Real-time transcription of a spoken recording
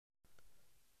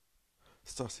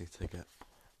Starting to get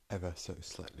ever so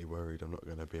slightly worried I'm not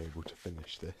going to be able to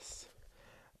finish this.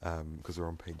 Because we're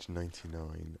on page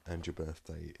 99 and your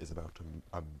birthday is about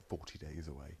 40 days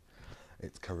away.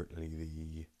 It's currently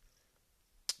the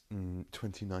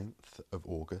 29th of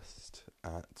August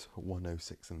at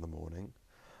 1:06 in the morning.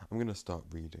 I'm going to start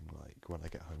reading like when I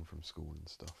get home from school and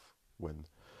stuff, when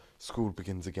school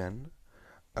begins again.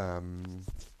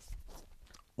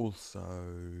 Also,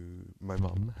 my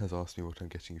mum has asked me what I'm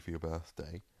getting you for your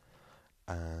birthday,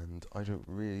 and I don't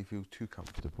really feel too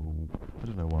comfortable, I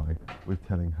don't know why, with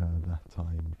telling her that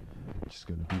I'm just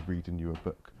going to be reading you a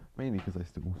book. Mainly because I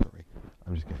still, sorry,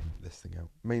 I'm just getting this thing out.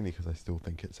 Mainly because I still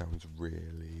think it sounds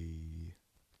really,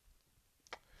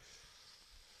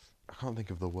 I can't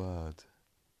think of the word.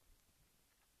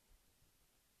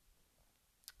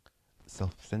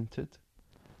 Self-centered?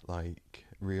 Like,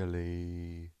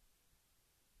 really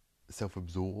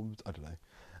self-absorbed? I don't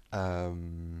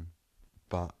know.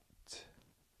 But,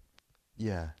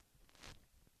 yeah.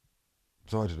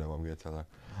 So I don't know what I'm going to tell her.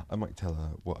 I might tell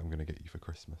her what I'm going to get you for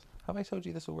Christmas. Have I told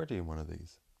you this already in one of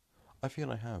these? I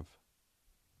feel I have.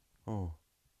 Oh.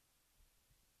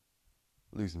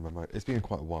 Losing my mind. It's been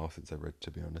quite a while since I read,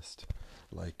 to be honest.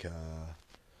 Like,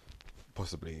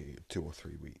 possibly 2 or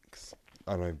 3 weeks.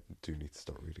 And I do need to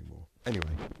start reading more.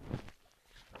 Anyway.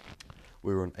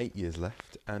 We're on 8 years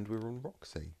left, and we're on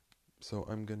Roxy. So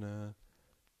I'm going to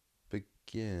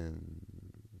begin.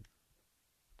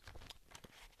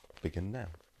 Begin now.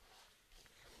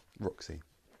 Roxy.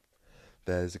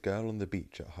 There's a girl on the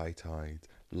beach at high tide,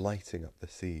 lighting up the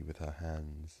sea with her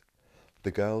hands.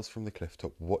 The girls from the cliff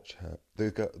top watch her.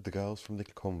 The girls from the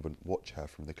convent watch her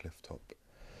from the cliff top.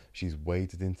 She's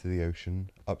waded into the ocean,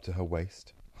 up to her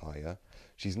waist, higher.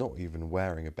 She's not even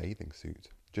wearing a bathing suit,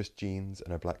 just jeans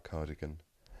and a black cardigan.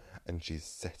 And she's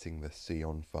setting the sea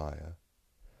on fire.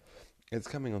 It's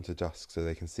coming on to dusk so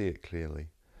they can see it clearly.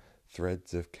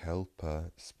 Threads of kelp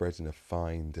are spread in a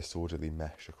fine, disorderly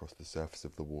mesh across the surface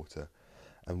of the water,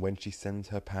 and when she sends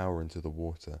her power into the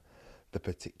water, the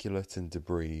particulate and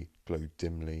debris glow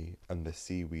dimly, and the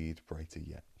seaweed brighter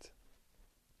yet.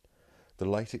 The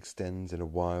light extends in a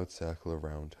wild circle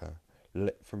around her,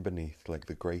 lit from beneath like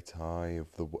the great eye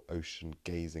of the ocean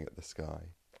gazing at the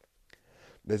sky.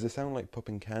 There's a sound like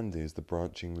popping candy as the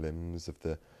branching limbs of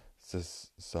the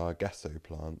sargasso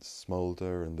plants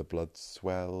smoulder and the blood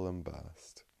swell and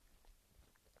burst.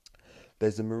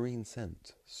 There's a marine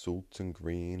scent, salt and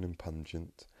green and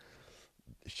pungent.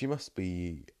 She must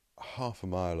be half a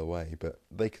mile away, but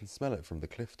they can smell it from the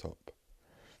cliff top.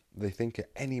 They think at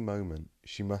any moment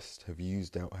she must have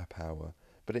used out her power,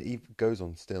 but it even goes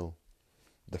on still.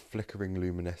 The flickering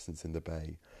luminescence in the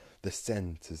bay, the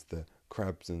scent as the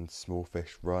crabs and small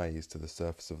fish rise to the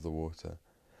surface of the water.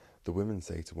 The women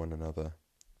say to one another,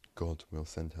 God will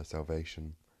send her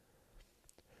salvation.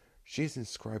 She has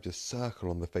inscribed a circle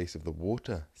on the face of the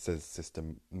water, says Sister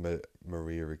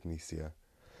Maria Ignacia.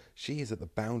 She is at the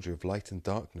boundary of light and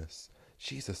darkness.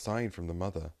 She is a sign from the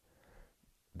Mother.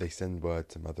 They send word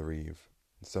to Mother Eve.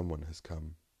 Someone has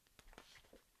come.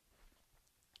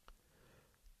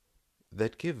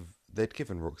 They'd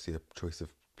given Roxy a choice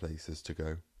of places to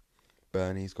go.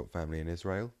 Bernie's got family in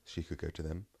Israel. She could go to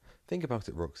them. Think about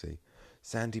it, Roxy.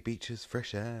 Sandy beaches,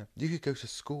 fresh air. You could go to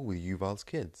school with Yuval's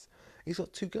kids. He's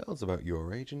got 2 girls about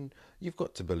your age, and you've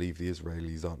got to believe the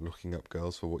Israelis aren't looking up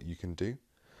girls for what you can do.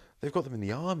 They've got them in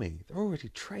the army. They're already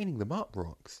training them up,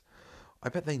 Rox. I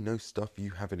bet they know stuff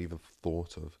you haven't even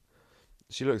thought of.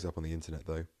 She looks up on the internet,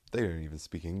 though. They don't even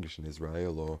speak English in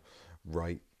Israel or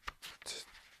write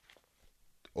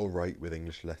with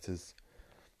English letters.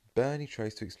 Bernie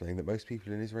tries to explain that most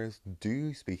people in Israel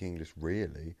do speak English,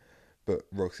 really, but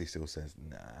Roxy still says,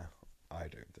 nah, I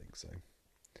don't think so.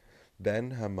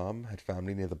 Then her mum had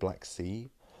family near the Black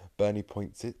Sea. Bernie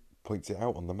points it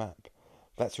out on the map.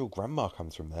 That's your grandma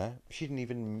comes from there. You didn't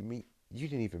even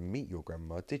meet your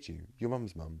grandma, did you? Your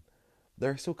mum's mum.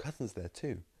 There are still cousins there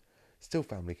too. Still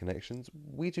family connections.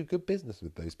 We do good business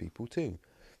with those people too.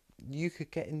 You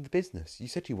could get in the business. You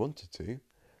said you wanted to.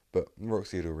 But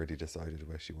Roxy had already decided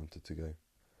where she wanted to go.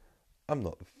 I'm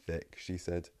not thick, she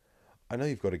said. I know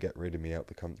you've got to get rid of me out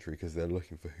the country because they're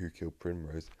looking for who killed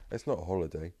Primrose. It's not a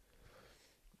holiday.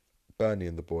 Bernie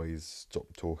and the boys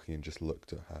stopped talking and just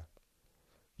looked at her.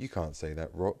 You can't say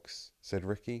that, Rox, said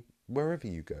Ricky. Wherever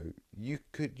you go, you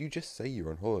just say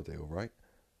you're on holiday, all right?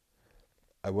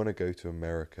 I want to go to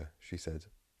America, she said.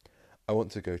 I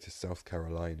want to go to South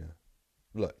Carolina.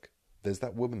 Look, there's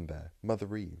that woman there,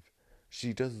 Mother Eve.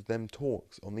 She does them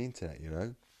talks on the internet, you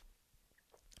know?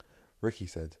 Ricky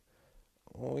said,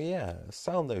 oh yeah,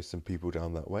 Sal knows some people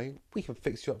down that way. We can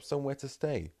fix you up somewhere to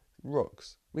stay.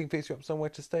 Rox, we can fix you up somewhere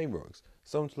to stay, Rox.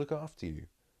 Someone to look after you.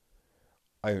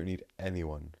 I don't need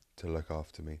anyone to look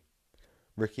after me.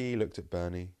 Ricky looked at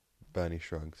Bernie. Bernie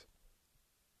shrugged.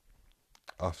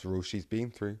 After all she's been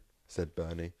through, said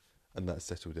Bernie, and that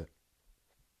settled it.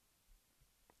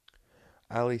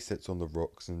 Ali sits on the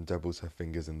rocks and dabbles her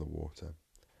fingers in the water.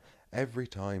 Every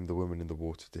time the woman in the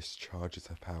water discharges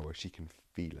her power, she can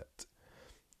feel it,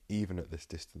 even at this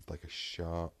distance, like a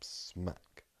sharp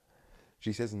smack.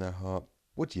 She says in her heart,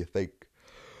 "What do you think?"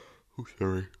 Oh,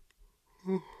 sorry.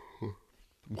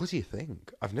 What do you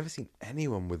think? I've never seen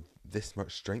anyone with this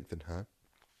much strength in her.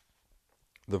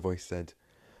 The voice said,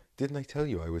 "Didn't I tell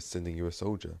you I was sending you a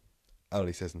soldier?"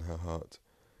 Ali says in her heart,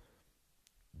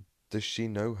 "Does she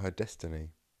know her destiny?"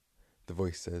 The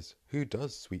voice says, "Who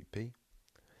does, sweet pea?"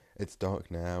 It's dark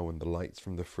now, and the lights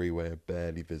from the freeway are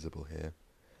barely visible here.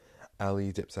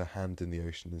 Ali dips her hand in the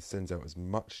ocean and sends out as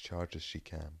much charge as she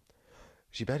can.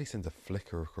 She barely sends a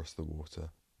flicker across the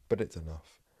water, but it's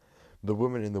enough. The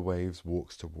woman in the waves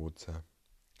walks towards her.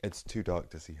 It's too dark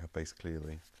to see her face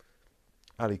clearly.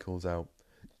 Ali calls out,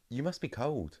 "You must be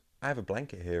cold. I have a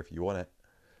blanket here if you want it."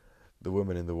 The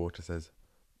woman in the water says,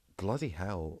 "Bloody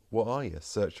hell, what are you,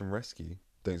 search and rescue?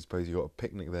 Don't suppose you got a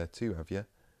picnic there too, have you?"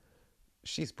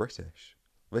 She's British.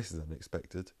 This is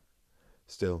unexpected.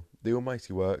 Still, the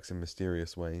Almighty works in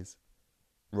mysterious ways.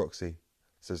 "Roxy,"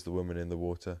 says the woman in the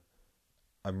water.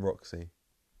 "I'm Roxy."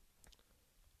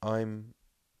 "I'm,"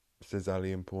 says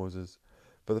Ali and pauses.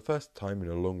 For the first time in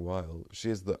a long while, she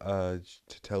has the urge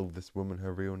to tell this woman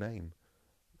her real name.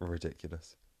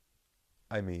 Ridiculous.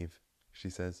 "I'm Eve," she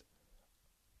says.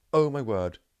 "Oh, my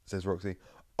word," says Roxy.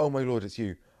 "Oh, my lord, it's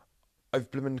you.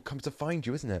 I've bloomin' come to find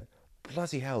you, isn't it?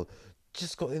 Bloody hell.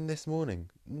 Just got in this morning.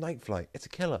 Night flight. It's a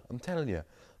killer, I'm telling you.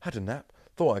 Had a nap.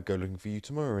 Thought I'd go looking for you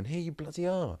tomorrow, and here you bloody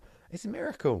are. It's a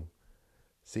miracle."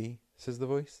 "See," says the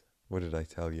voice. "What did I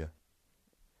tell you?"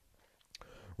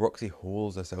 Roxy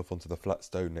hauls herself onto the flat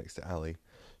stone next to Ali.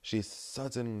 She is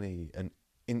suddenly and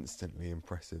instantly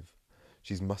impressive.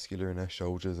 She's muscular in her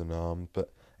shoulders and arms,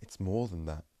 but it's more than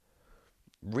that.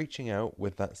 Reaching out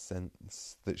with that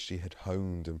sense that she had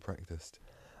honed and practiced,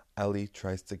 Ali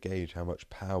tries to gauge how much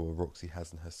power Roxy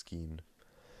has in her skein.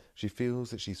 She feels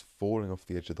that she's falling off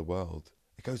the edge of the world.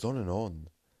 It goes on,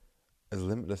 as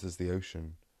limitless as the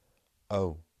ocean.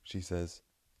 "Oh," she says,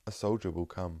 "a soldier will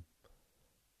come."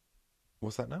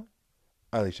 "What's that now?"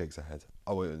 Ali shakes her head.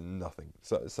 "Oh, nothing.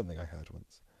 Something I heard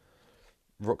once."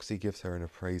 Roxy gives her an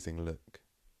appraising look.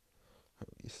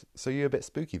 "So you're a bit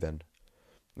spooky then?"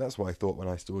 "That's what I thought when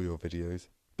I saw your videos.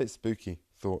 Bit spooky.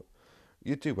 Thought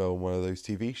you'd do well on one of those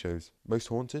TV shows. Most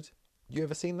Haunted? You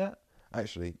ever seen that?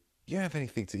 Actually, you don't have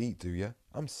anything to eat, do you?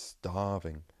 I'm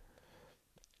starving."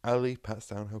 Ali pats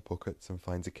down her pockets and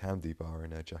finds a candy bar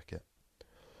in her jacket.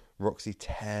 Roxy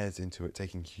tears into it,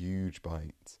 taking huge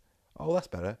bites. "Oh, that's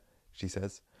better," she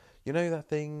says. "You know that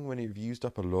thing when you've used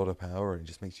up a lot of power and it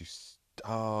just makes you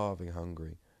starving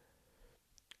hungry?"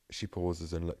 She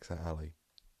pauses and looks at Ali.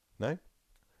 "No?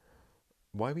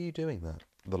 Why were you doing that?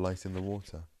 The light in the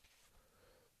water?"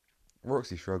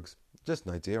 Roxy shrugs. "Just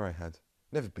an idea I had.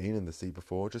 Never been in the sea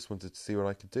before, just wanted to see what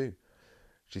I could do."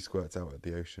 She squirts out at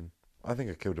the ocean. "I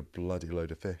think I killed a bloody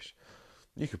load of fish.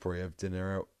 You could probably have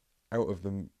dinner out of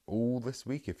them all this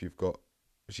week if you've got..."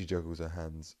 She juggles her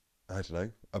hands. "I don't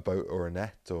know, a boat or a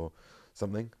net or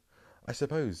something. I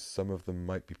suppose some of them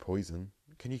might be poison.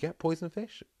 Can you get poison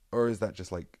fish? Or is that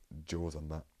just like Jaws on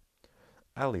that?"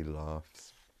 Ali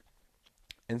laughs.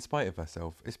 In spite of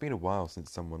herself, it's been a while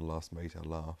since someone last made her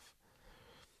laugh.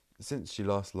 Since she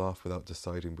last laughed without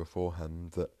deciding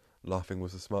beforehand that laughing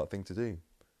was a smart thing to do.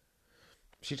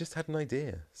 "She just had an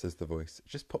idea," says the voice. "It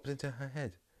just popped into her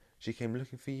head. She came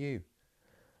looking for you."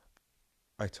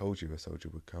 "I told you a soldier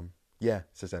would come." "Yeah,"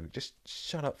 says Ali. "Just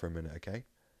shut up for a minute, okay?"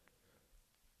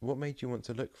 "What made you want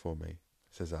to look for me?"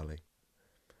 says Ali.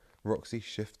 Roxy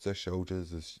shifts her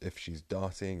shoulders as if she's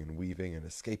darting and weaving and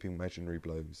escaping imaginary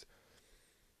blows.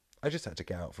 "I just had to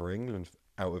get out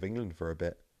of England for a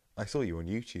bit. I saw you on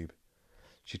YouTube."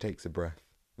 She takes a breath,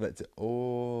 lets it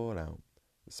all out,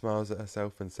 smiles at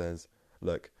herself and says,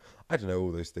 "Look, I don't know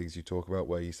all those things you talk about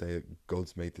where you say that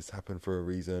God's made this happen for a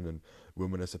reason and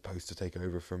women are supposed to take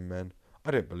over from men.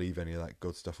 I don't believe any of that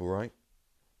God stuff, alright?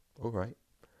 Alright.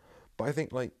 But I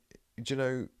think, like, do you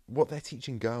know what they're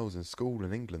teaching girls in school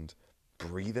in England?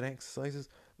 Breathing exercises?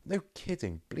 No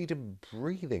kidding. Bleeding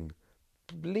breathing.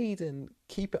 Bleeding.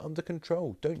 Keep it under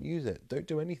control. Don't use it. Don't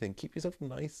do anything. Keep yourself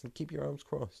nice and keep your arms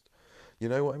crossed. You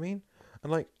know what I mean?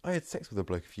 And like, I had sex with a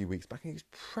bloke a few weeks back and he was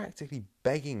practically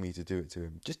begging me to do it to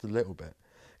him. Just a little bit.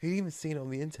 He'd even seen it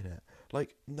on the internet.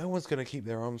 Like, no one's going to keep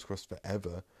their arms crossed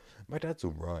forever. My dad's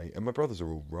all right, and my brothers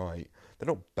are all right. They're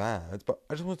not bad, but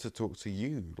I just wanted to talk to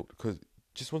you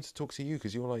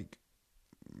because you're like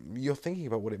you're thinking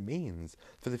about what it means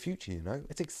for the future. You know,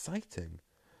 it's exciting.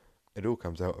 It all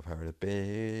comes out of her in a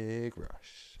big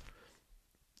rush.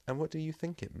 And what do you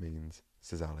think it means?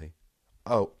 Says Ali.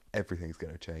 Oh, everything's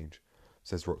going to change,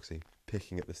 says Roxy,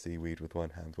 picking at the seaweed with one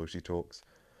hand while she talks.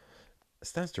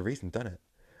 Stands to reason, doesn't it?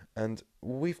 And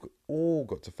we've all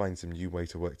got to find some new way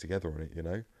to work together on it, you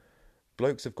know?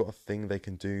 Blokes have got a thing they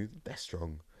can do, they're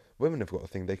strong. Women have got a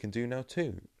thing they can do now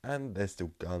too. And there's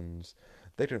still guns.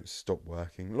 They don't stop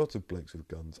working. Lots of blokes with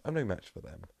guns. I'm no match for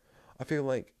them. I feel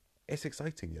like it's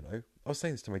exciting, you know? I was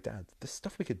saying this to my dad. There's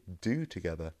stuff we could do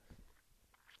together.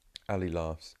 Ali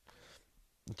laughs.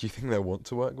 Do you think they'll want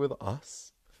to work with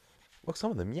us? Well,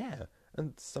 some of them, yeah.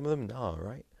 And some of them, nah,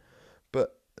 right?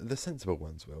 But the sensible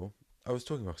ones will. I was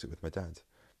talking about it with my dad.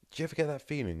 Do you ever get that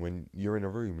feeling when you're in a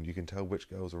room and you can tell which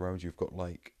girls around you have got,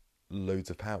 like, loads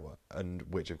of power and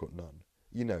which have got none?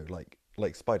 You know,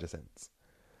 like spider sense.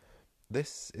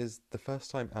 This is the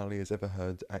first time Ali has ever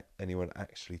heard anyone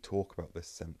actually talk about this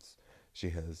sense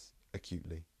she has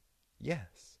acutely.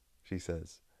 Yes, she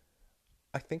says.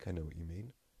 I think I know what you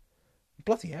mean.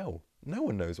 Bloody hell, no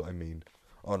one knows what I mean.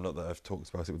 Oh, not that I've talked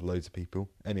about it with loads of people.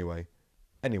 Anyway,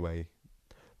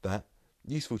 that.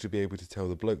 Useful to be able to tell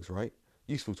the blokes, right?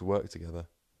 Useful to work together.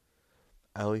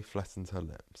 Ali flattens her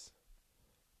lips.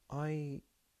 I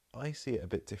see it a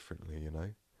bit differently, you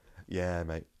know. Yeah,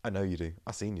 mate, I know you do.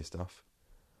 I've seen your stuff.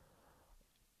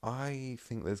 I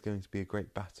think there's going to be a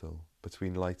great battle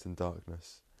between light and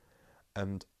darkness,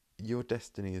 and your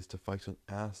destiny is to fight on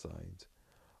our side.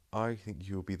 I think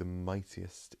you'll be the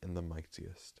mightiest in the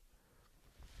mightiest.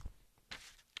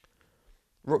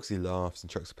 Roxy laughs and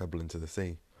chucks a pebble into the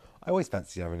sea. I always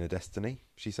fancy having a destiny,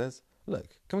 she says.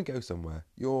 Look, can we go somewhere?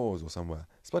 Yours or somewhere.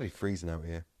 It's bloody freezing out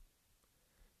here.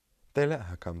 They let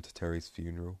her come to Terry's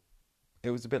funeral.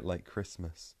 It was a bit like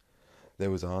Christmas.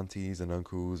 There was aunties and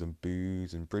uncles and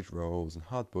booze and bridge rolls and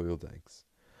hard-boiled eggs.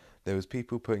 There was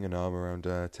people putting an arm around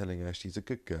her, telling her she's a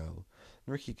good girl.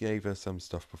 And Ricky gave her some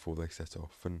stuff before they set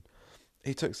off, and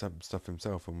he took some stuff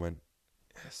himself and went,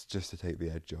 yes, just to take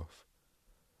the edge off.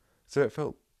 So it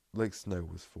felt like snow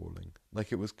was falling,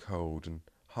 like it was cold and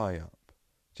high up,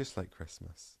 just like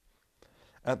Christmas.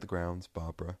 At the grounds,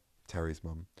 Barbara, Terry's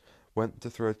mum, went to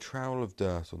throw a trowel of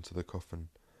dirt onto the coffin.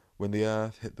 When the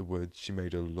earth hit the wood, she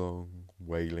made a long,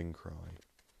 wailing cry.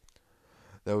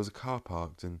 There was a car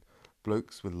parked and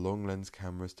blokes with long lens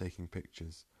cameras taking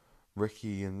pictures.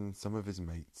 Ricky and some of his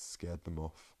mates scared them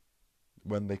off.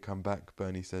 When they come back,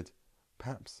 Bernie said,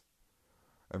 "Perhaps,"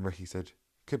 and Ricky said,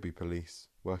 "Could be police,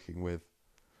 working with."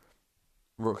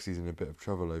 Roxy's in a bit of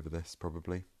trouble over this,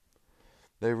 probably.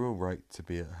 They were all right to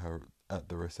be at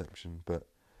the reception, but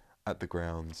at the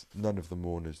grounds, none of the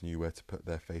mourners knew where to put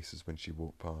their faces when she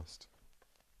walked past.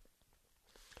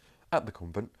 At the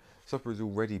convent, supper is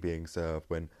already being served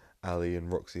when Ali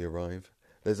and Roxy arrive.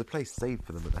 There's a place saved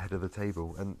for them at the head of the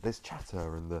table, and there's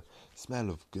chatter and the smell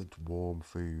of good warm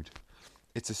food.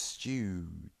 It's a stew.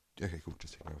 Okay, cool,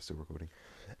 just ignore, I'm still recording.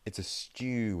 It's a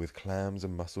stew with clams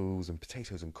and mussels and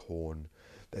potatoes and corn.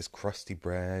 There's crusty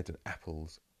bread and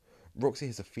apples. Roxy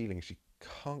has a feeling she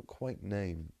can't quite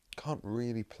name, can't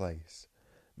really place.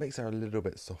 Makes her a little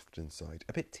bit soft inside,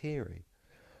 a bit teary.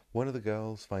 One of the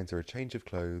girls finds her a change of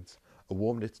clothes, a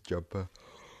warm knitted jumper,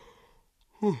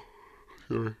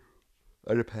 sorry,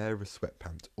 and a pair of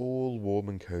sweatpants, all warm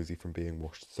and cosy from being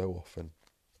washed so often.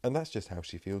 And that's just how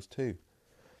she feels too.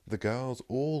 The girls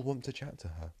all want to chat to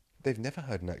her. They've never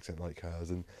heard an accent like hers,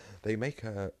 and they make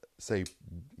her say,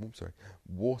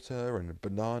 water and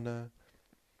banana.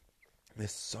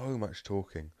 There's so much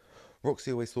talking.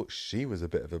 Roxy always thought she was a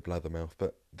bit of a blathermouth,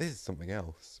 but this is something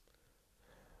else.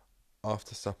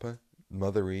 After supper,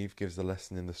 Mother Eve gives a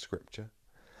lesson in the scripture.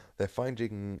 They're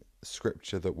finding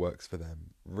scripture that works for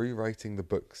them, rewriting the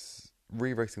bits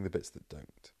that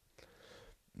don't.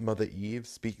 Mother Eve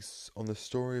speaks on the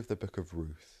story of the book of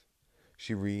Ruth.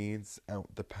 She reads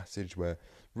out the passage where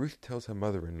Ruth tells her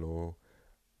mother-in-law,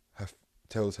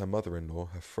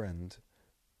 her friend,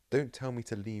 "Don't tell me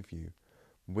to leave you.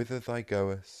 Whither thou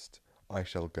goest, I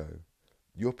shall go.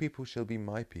 Your people shall be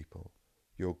my people.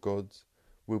 Your God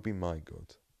will be my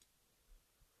God."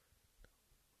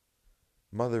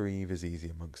 Mother Eve is easy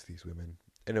amongst these women,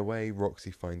 in a way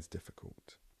Roxy finds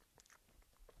difficult.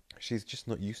 She's just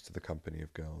not used to the company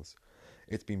of girls.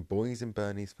 It's been boys in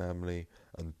Bernie's family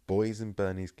and boys in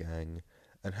Bernie's gang,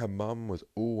 and her mum was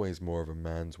always more of a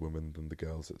man's woman than the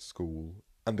girls at school,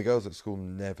 and the girls at school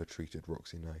never treated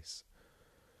Roxy nice.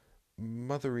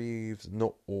 Mother Eve's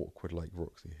not awkward like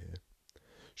Roxy here.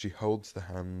 She holds the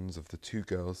hands of the two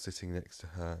girls sitting next to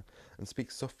her and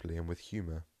speaks softly and with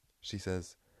humour. She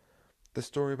says, "The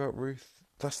story about Ruth,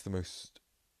 that's the most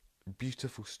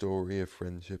beautiful story of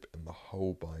friendship in the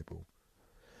whole Bible.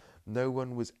 No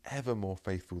one was ever more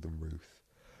faithful than Ruth.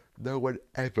 No one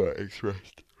ever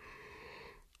expressed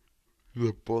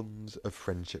the bonds of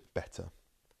friendship better."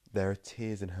 There are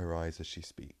tears in her eyes as she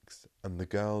speaks, and the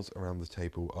girls around the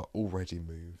table are already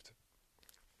moved.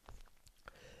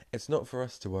 "It's not for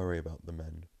us to worry about the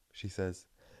men," she says.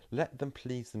 "Let them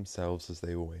please themselves as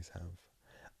they always have.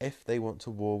 If they want to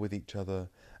war with each other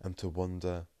and to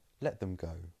wander, let them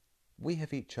go. We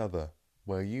have each other.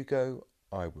 Where you go,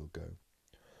 I will go.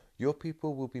 Your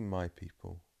people will be my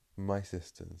people, my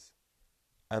sisters."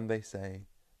 And they say,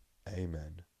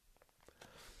 Amen.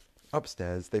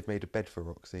 Upstairs, they've made a bed for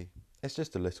Roxy. It's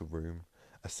just a little room,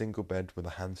 a single bed with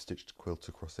a hand-stitched quilt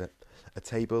across it, a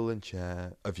table and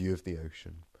chair, a view of the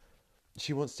ocean.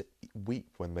 She wants to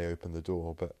weep when they open the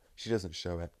door, but she doesn't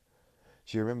show it.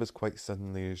 She remembers quite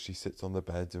suddenly as she sits on the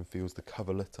bed and feels the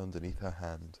coverlet underneath her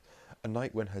hand, a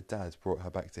night when her dad brought her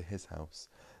back to his house,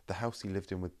 the house he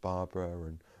lived in with Barbara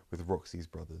and with Roxy's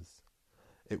brothers.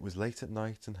 It was late at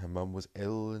night and her mum was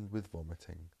ill and with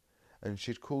vomiting, and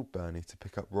she'd called Bernie to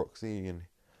pick up Roxy and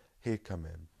he'd come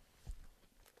in.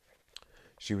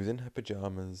 She was in her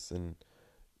pyjamas and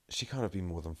she can't have been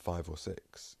more than 5 or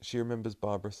 6. She remembers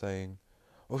Barbara saying,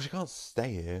 "Oh, she can't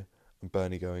stay here," and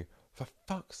Bernie going, "For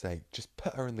fuck's sake, just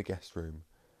put her in the guest room,"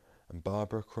 and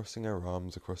Barbara crossing her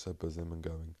arms across her bosom and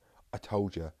going, "I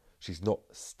told you, she's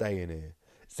not staying here.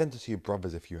 Send her to your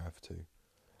brother's if you have to."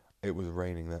 It was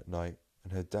raining that night,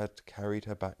 and her dad carried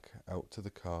her back out to the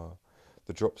car,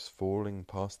 the drops falling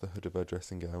past the hood of her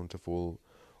dressing gown to fall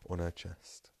on her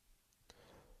chest.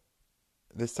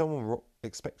 There's someone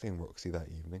expecting Roxy that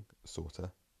evening,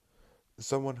 sorta.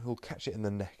 Someone who'll catch it in the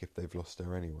neck if they've lost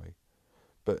her anyway.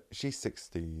 But she's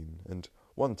 16, and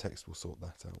one text will sort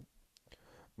that out.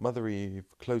 Mother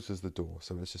Eve closes the door,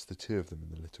 so it's just the two of them in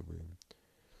the little room.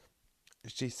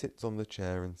 She sits on the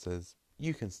chair and says,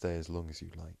 "You can stay as long as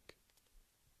you like."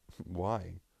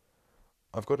 "Why?"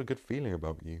 "I've got a good feeling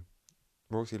about you."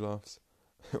 Roxy laughs.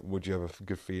 "Would you have a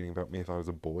good feeling about me if I was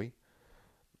a boy?"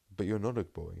 "But you're not a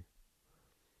boy."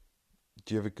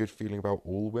 "Do you have a good feeling about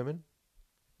all women?"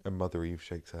 And Mother Eve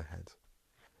shakes her head.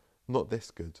 "Not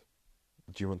this good.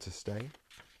 Do you want to stay?"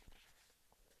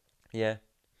 "Yeah,"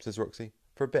 says Roxy.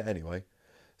 "For a bit anyway.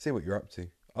 See what you're up to.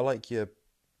 I like your..."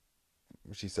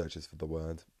 She searches for the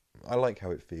word. "I like how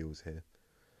it feels here."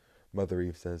 Mother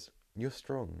Eve says, "You're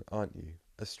strong, aren't you?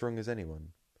 As strong as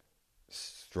anyone."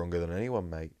 "Stronger than anyone,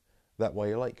 mate. That why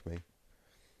you like me?"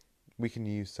 "We can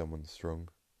use someone strong."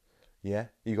 "Yeah?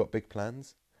 You got big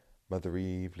plans?" Mother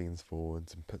Eve leans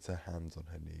forwards and puts her hands on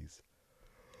her knees.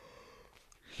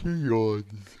 She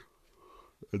yawns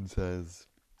and says,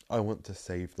 "I want to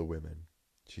save the women,"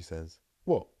 she says.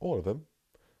 "What, all of them?"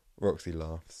 Roxy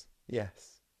laughs.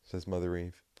 "Yes," says Mother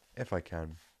Eve, "if I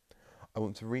can. I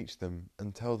want to reach them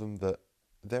and tell them that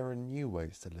there are new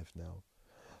ways to live now,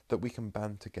 that we can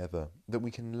band together, that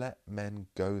we can let men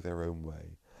go their own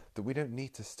way, that we don't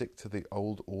need to stick to the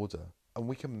old order, and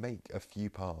we can make a few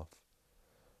path."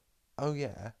 "Oh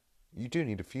yeah, you do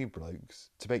need a few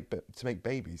blokes to make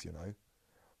babies, you know."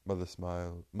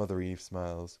 Mother Eve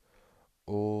smiles.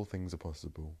 "All things are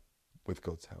possible, with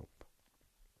God's help."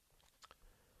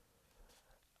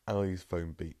 Ali's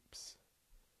phone beeps.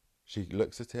 She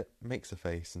looks at it, makes a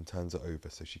face, and turns it over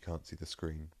so she can't see the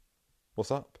screen. "What's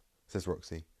up?" says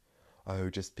Roxy. "Oh,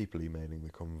 just people emailing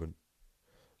the convent.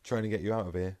 Trying to get you out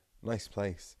of here. Nice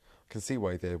place. Can see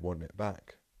why they want it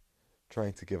back.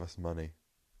 Trying to give us money."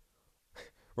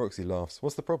 Roxy laughs.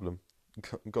 "What's the problem?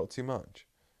 Got too much?"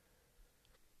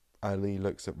 Ali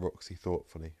looks at Roxy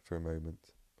thoughtfully for a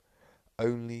moment.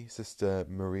 "Only Sister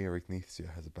Maria Ignatia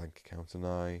has a bank account, and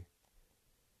I..."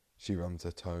 She runs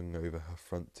her tongue over her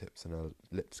front tips and her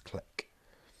lips click.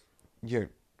 "You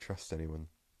don't trust anyone,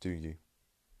 do you?"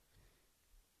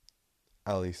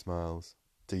 Ali smiles.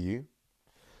 "Do you?"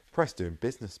 "Price doing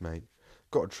business, mate.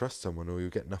 Gotta trust someone or you'll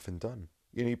get nothing done.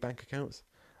 You need bank accounts?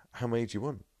 How many do you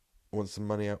want? Want some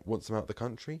money out? Want some out the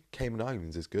country? Cayman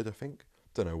Islands is good, I think.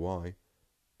 Don't know why."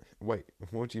 "Wait,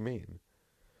 what do you mean?"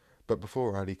 But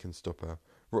before Ali can stop her,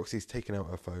 Roxy's taken out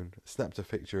her phone, snapped a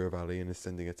picture of Ali and is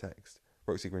sending a text.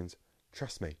 Roxy grins.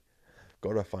 "Trust me.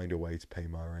 Gotta find a way to pay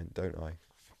my rent, don't I?"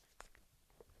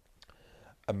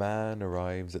 A man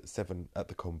arrives at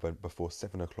the convent before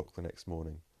 7 o'clock the next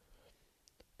morning.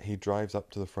 He drives up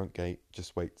to the front gate,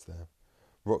 just waits there.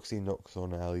 Roxy knocks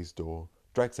on Ali's door,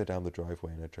 drags her down the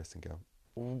driveway in her dressing gown.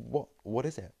 What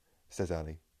is it?" says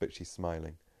Ali, but she's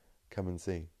smiling. "Come and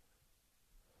see."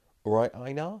 All right,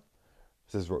 Einar?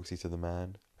 Says Roxy to the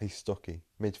man. He's stocky,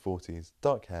 mid-40s,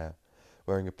 dark hair,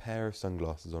 wearing a pair of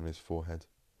sunglasses on his forehead.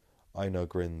 Einar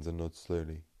grins and nods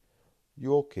slowly.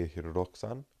 You okay here,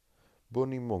 Roxanne?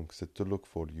 Bunny Monk said to look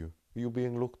for you. Are you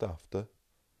being looked after?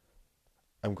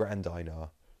 I'm grand,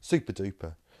 Einar. Super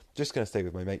duper. Just gonna stay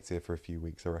with my mates here for a few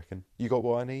weeks, I reckon. You got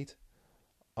what I need?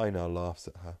 Einar laughs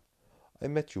at her. I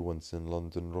met you once in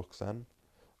London, Roxanne.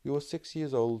 You were 6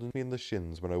 years old and me in the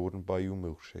shins when I wouldn't buy you a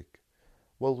milkshake.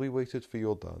 While we waited for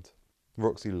your dad.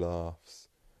 Roxy laughs.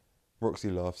 Roxy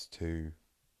laughs too.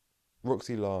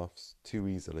 Roxy laughs too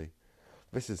easily.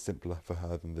 This is simpler for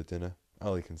her than the dinner.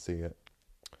 Ali can see it.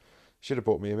 Should have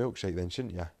bought me a milkshake then,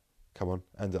 shouldn't ya? Come on,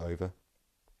 hand it over.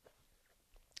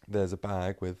 There's a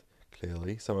bag with,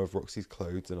 clearly, some of Roxy's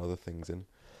clothes and other things in.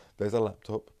 There's a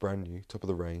laptop, brand new, top of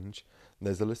the range, and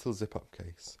there's a little zip-up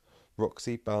case.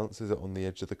 Roxy balances it on the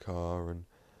edge of the car and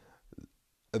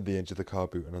at the edge of the car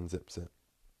boot and unzips it.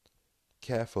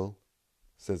 Careful,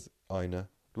 says Einar.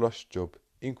 Lush job.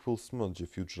 Ink will smudge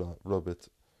if you rub it.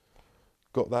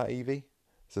 Got that, Evie?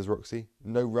 Says Roxy.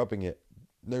 No rubbing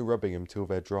them till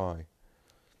they're dry.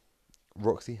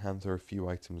 Roxy hands her a few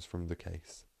items from the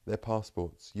case. Their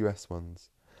passports, US ones,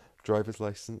 driver's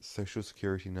license, social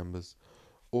security numbers,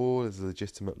 all as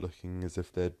legitimate looking as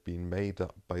if they'd been made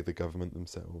up by the government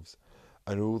themselves,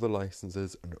 and all the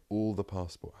licenses and all the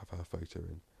passport have her photo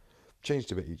in.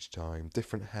 Changed a bit each time,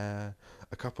 different hair,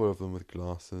 a couple of them with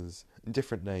glasses, and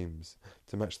different names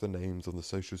to match the names on the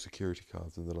social security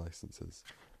cards and the licenses.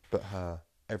 But her,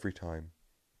 every time.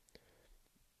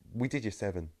 We did your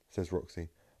 7, says Roxy.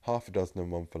 Half a dozen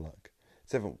and one for luck.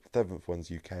 Seventh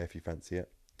one's UK if you fancy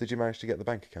it. Did you manage to get the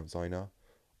bank accounts, Einar?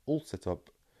 All set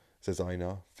up, says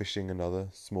Einar, fishing another,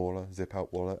 smaller,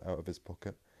 zip-out wallet out of his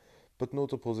pocket. But no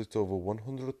deposit over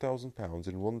 £100,000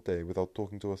 in one day without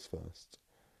talking to us first.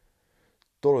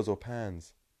 Dollars or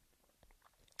pounds,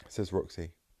 says Roxy.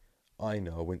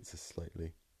 Einar winces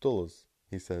slightly. Dollars,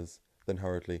 he says, then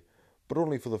hurriedly, but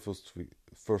only for the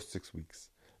first 6 weeks.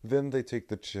 Then they take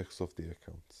the checks off the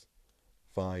accounts.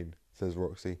 Fine, says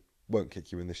Roxy. Won't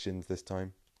kick you in the shins this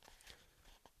time.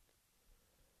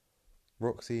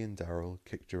 Roxy and Daryl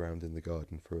kicked around in the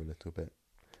garden for a little bit,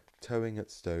 towing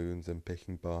at stones and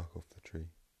picking bark off the tree.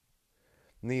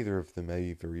 Neither of them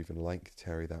ever even liked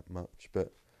Terry that much,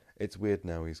 but it's weird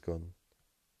now he's gone.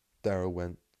 Daryl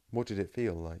went, what did it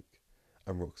feel like?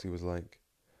 And Roxy was like,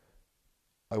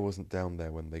 I wasn't down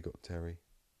there when they got Terry.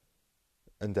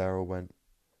 And Daryl went,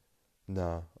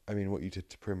 nah, I mean what you did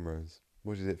to Primrose.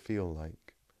 What did it feel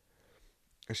like?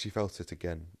 As she felt it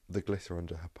again, the glitter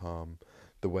under her palm,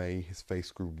 the way his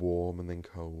face grew warm and then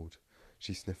cold,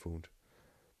 she sniffled,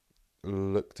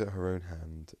 looked at her own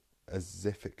hand, as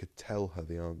if it could tell her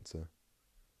the answer.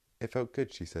 It felt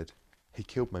good, she said. He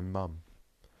killed my mum.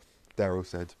 Daryl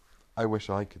said, I wish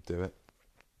I could do it.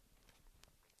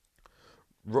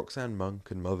 Roxanne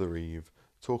Monk and Mother Eve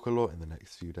talk a lot in the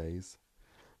next few days.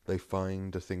 They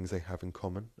find the things they have in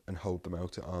common and hold them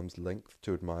out at arm's length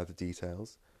to admire the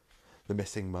details. The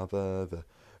missing mother, the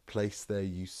place they're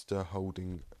used to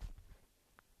holding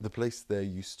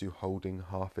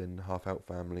half in, half out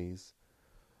families.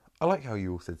 I like how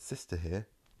you all said sister here.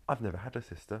 I've never had a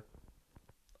sister.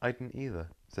 I didn't either,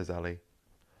 says Ali.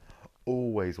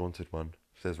 Always wanted one,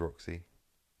 says Roxy.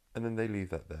 And then they leave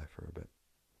that there for a bit.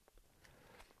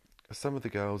 Some of the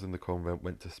girls in the convent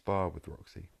went to spar with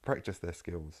Roxy, practice their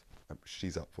skills.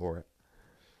 She's up for it.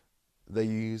 They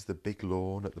use the big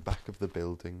lawn at the back of the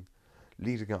building,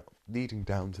 leading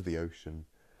down to the ocean.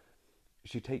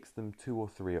 She takes them 2 or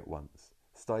 3 at once,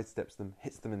 sidesteps them,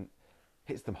 hits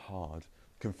them hard,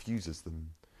 confuses them,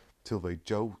 till they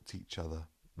jolt each other.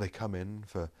 They come in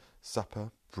for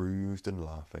supper, bruised and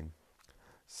laughing,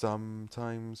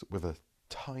 sometimes with a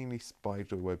tiny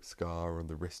spiderweb scar on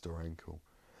the wrist or ankle.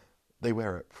 They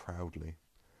wear it proudly.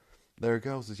 There are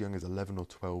girls as young as 11 or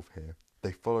 12 here.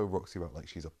 They follow Roxy about like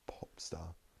she's a pop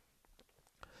star.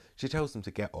 She tells them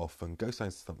to get off and go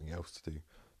find something else to do,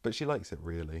 but she likes it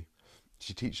really.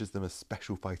 She teaches them a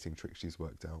special fighting trick she's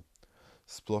worked out.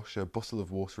 Splosh a bottle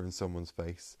of water in someone's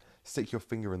face, stick your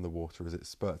finger in the water as it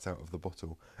spurts out of the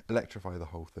bottle, electrify the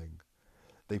whole thing.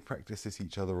 They practice this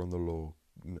each other on the lawn,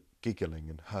 giggling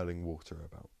and hurling water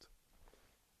about.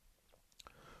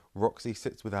 Roxy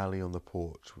sits with Ali on the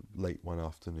porch late one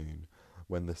afternoon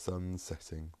when the sun's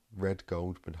setting, red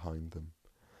gold behind them.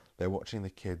 They're watching the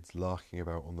kids larking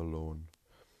about on the lawn.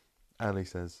 Ali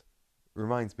says,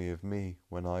 reminds me of me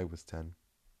when I was 10.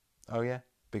 Oh yeah?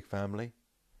 Big family?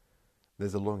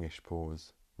 There's a longish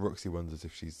pause. Roxy wonders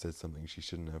if she's said something she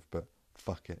shouldn't have, but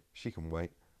fuck it, she can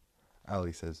wait.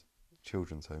 Ali says,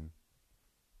 children's home.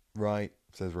 Right,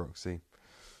 says Roxy.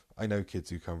 I know kids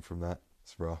who come from that.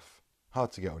 It's rough.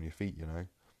 Hard to get on your feet, you know.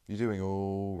 You're doing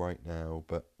all right now,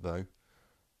 but though,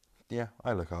 yeah,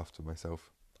 I look after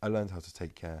myself. I learned how to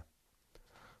take care.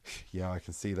 Yeah, I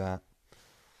can see that.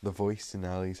 The voice in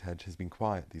Ali's head has been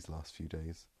quiet these last few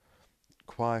days.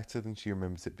 Quieter than she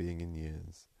remembers it being in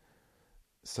years.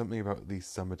 Something about these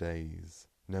summer days,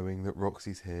 knowing that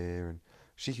Roxy's here and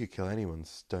she could kill anyone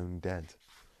stone dead.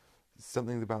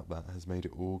 Something about that has made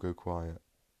it all go quiet.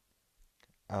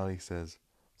 Ali says,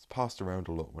 I was passed around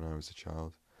a lot when I was a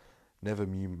child. Never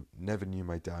knew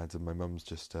my dad, and my mum's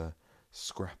just a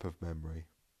scrap of memory.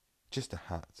 Just a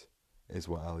hat, is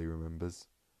what Ali remembers.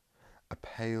 A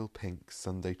pale pink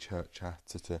Sunday church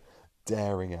hat at a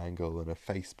daring angle and a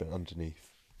face bit underneath,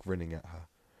 grinning at her,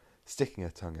 sticking her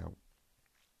tongue out.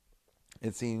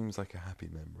 It seems like a happy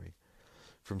memory,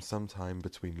 from some time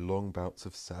between long bouts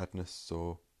of sadness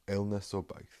or illness or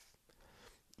both.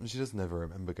 She does never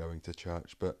remember going to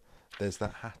church, but there's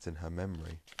that hat in her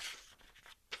memory.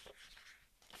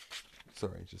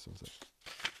 Sorry, just one sec.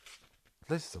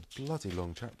 This is a bloody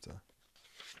long chapter.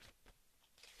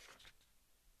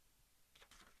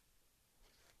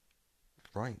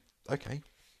 Right, okay.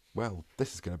 Well,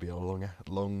 this is going to be a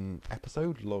long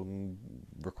episode, long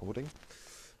recording.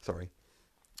 Sorry.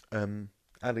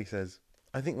 Ali says,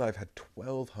 I think that I've had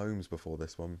 12 homes before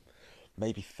this one,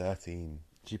 maybe 13.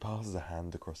 She passes a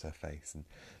hand across her face and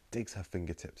digs her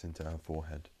fingertips into her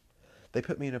forehead. They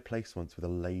put me in a place once with a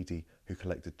lady who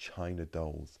collected china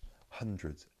dolls,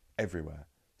 hundreds, everywhere,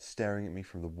 staring at me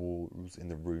from the walls in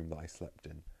the room that I slept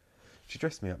in. She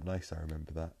dressed me up nice, I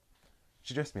remember that.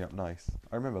 She dressed me up nice,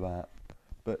 I remember that.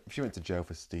 But she went to jail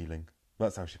for stealing.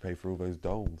 That's how she paid for all those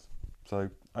dolls. So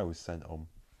I was sent on.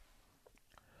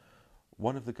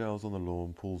 One of the girls on the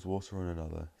lawn pulls water on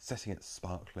another, setting it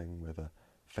sparkling with a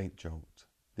faint jolt.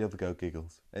 The other girl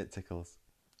giggles. It tickles.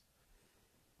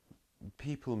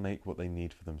 People make what they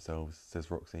need for themselves,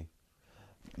 says Roxy.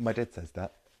 My dad says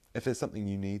that. If there's something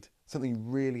you need, something you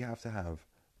really have to have,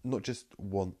 not just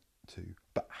want to,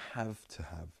 but have to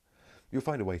have, you'll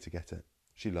find a way to get it.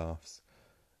 She laughs.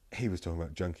 He was talking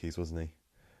about junkies, wasn't he?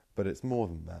 But it's more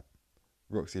than that.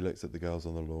 Roxy looks at the girls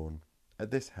on the lawn, at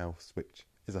this house, which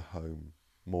is a home,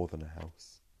 more than a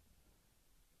house.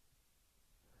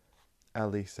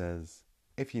 Ali says,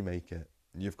 if you make it,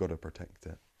 you've got to protect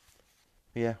it.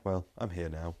 Yeah, well, I'm here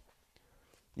now.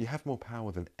 You have more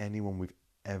power than anyone we've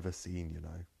ever seen, you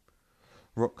know.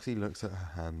 Roxy looks at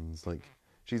her hands like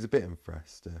she's a bit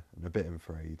impressed and a bit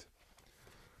afraid.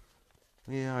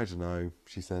 Yeah, I don't know,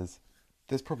 she says.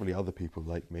 There's probably other people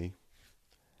like me.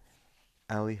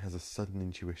 Ali has a sudden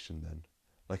intuition then,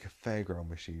 like a fairground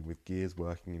machine with gears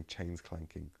working and chains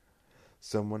clanking.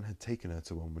 Someone had taken her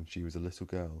to one when she was a little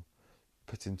girl.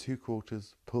 Put in 2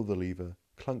 quarters, pull the lever,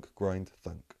 clunk, grind,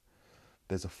 thunk.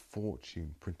 There's a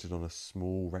fortune printed on a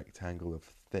small rectangle of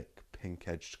thick,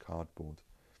 pink-edged cardboard.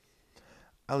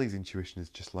 Ali's intuition is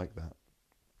just like that.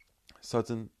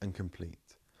 Sudden and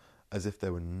complete, as if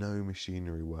there were no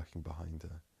machinery working behind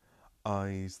her.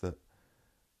 Eyes that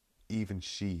even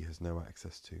she has no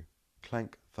access to.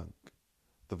 Clank, thunk.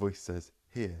 The voice says,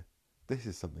 here, this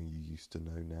is something you used to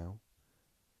know now.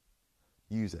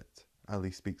 Use it.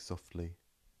 Ali speaks softly.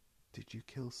 Did you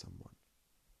kill someone?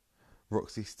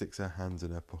 Roxy sticks her hands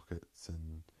in her pockets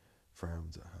and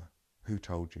frowns at her. Who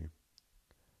told you?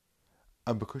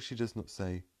 And because she does not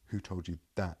say, who told you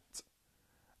that,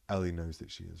 Ali knows that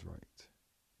she is right.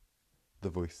 The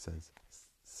voice says,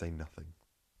 say nothing.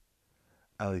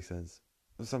 Ali says,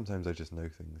 sometimes I just know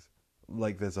things.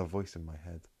 Like there's a voice in my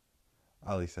head.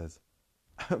 Ali says,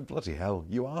 bloody hell,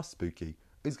 you are spooky.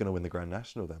 Who's going to win the Grand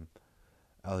National then?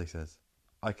 Ali says,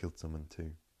 I killed someone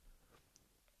too.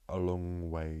 A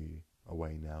long way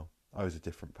away now. I was a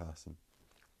different person.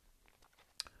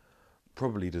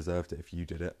 Probably deserved it if you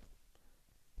did it.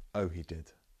 Oh, he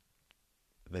did.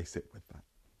 They sit with that.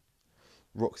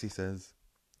 Roxy says,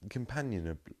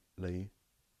 companionably.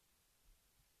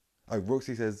 Oh,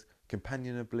 Roxy says,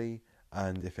 companionably,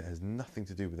 and if it has nothing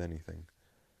to do with anything.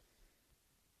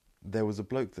 There was a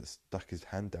bloke that stuck his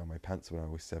hand down my pants when I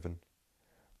was 7.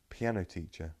 Piano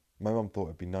teacher. My mum thought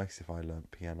it'd be nice if I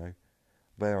learnt piano.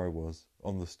 There I was,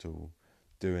 on the stool,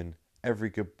 doing every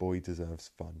good boy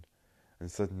deserves fun, and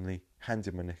suddenly, hand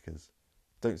in my knickers.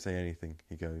 Don't say anything,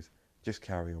 he goes, just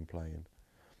carry on playing.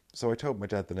 So I told my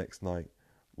dad the next night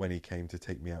when he came to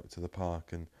take me out to the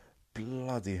park, and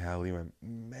bloody hell, he went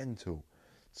mental,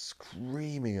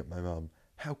 screaming at my mum.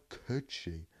 How could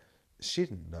she? She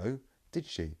didn't know, did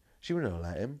she? She wouldn't have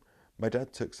let him. My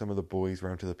dad took some of the boys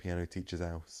round to the piano teacher's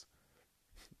house.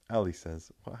 Ali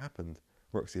says, what happened?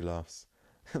 Roxy laughs.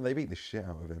 They beat the shit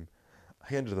out of him.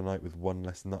 He ended the night with one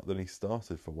less nut than he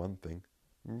started, for one thing.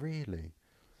 Really?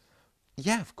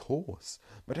 Yeah, of course.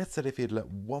 My dad said if he had let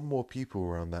one more pupil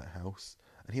around that house,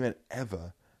 and he meant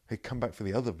ever, he'd come back for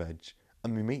the other veg,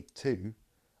 and me meat too.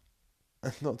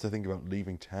 And not to think about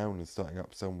leaving town and starting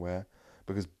up somewhere,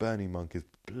 because Bernie Monk is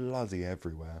bloody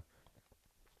everywhere.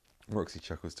 Roxy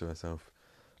chuckles to herself.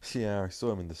 Yeah, I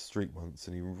saw him in the street once,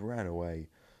 and he ran away.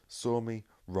 Saw me,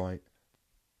 right,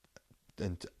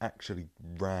 and actually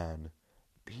ran.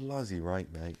 Bloody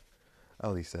right, mate.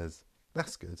 Ali says,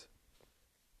 that's good.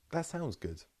 That sounds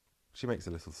good. She makes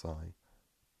a little sigh.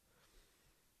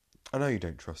 I know you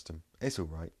don't trust him. It's all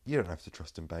right. You don't have to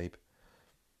trust him, babe.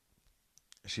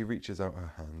 She reaches out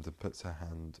her hand and puts her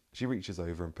hand... She reaches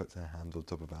over and puts her hand on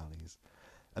top of Ali's.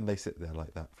 And they sit there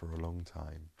like that for a long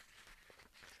time.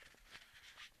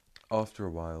 After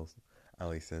a while,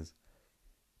 Ali says,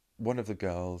 one of the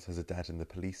girls has a dad in the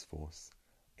police force.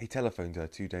 He telephoned her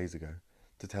 2 days ago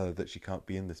to tell her that she can't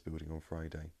be in this building on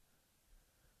Friday.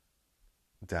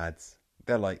 Dads,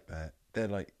 they're like that.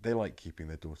 They like keeping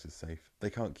their daughters safe. They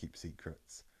can't keep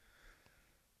secrets.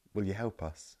 Will you help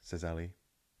us? Says Ali.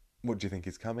 What do you think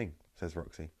is coming? Says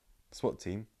Roxy. SWAT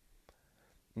team?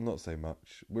 Not so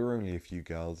much. We're only a few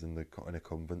girls in a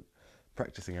convent,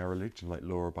 practicing our religion like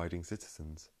law-abiding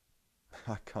citizens.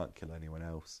 I can't kill anyone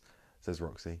else, says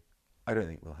Roxy. I don't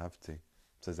think we'll have to,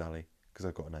 says Ali, because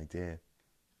I've got an idea.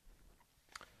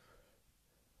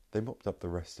 They mopped up the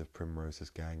rest of Primrose's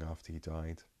gang after he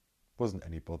died. Wasn't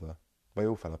any bother. They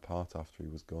all fell apart after he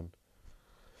was gone.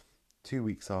 2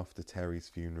 weeks after Terry's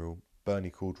funeral, Bernie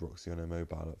called Roxy on her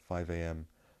mobile at 5 a.m,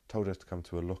 told her to come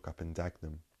to a lock-up in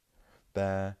Dagenham.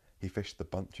 There, he fished the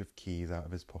bunch of keys out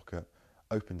of his pocket,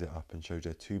 opened it up and showed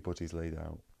her 2 bodies laid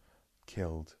out,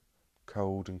 killed,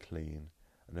 cold and clean,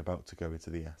 and about to go into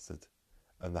the acid,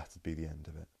 and that'd be the end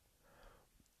of it.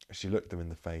 She looked them in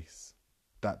the face.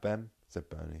 That them? Said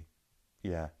Bernie.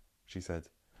 Yeah, she said.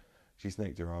 She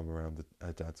snaked her arm around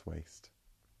her dad's waist.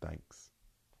 Thanks.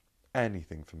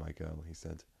 Anything for my girl, he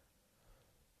said.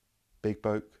 Big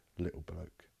bloke, little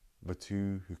bloke. The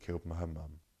 2 who killed her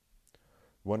mum.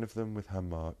 One of them with her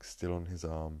mark still on his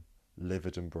arm,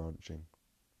 livid and branching.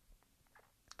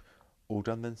 All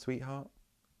done then, sweetheart?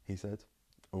 He said.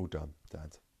 All done,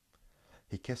 Dad.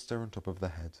 He kissed her on top of the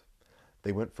head.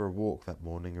 They went for a walk that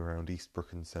morning around East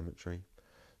Brookend Cemetery,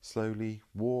 slowly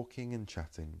walking and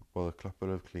chatting while a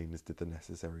couple of cleaners did the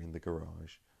necessary in the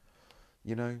garage.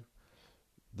 You know,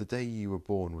 the day you were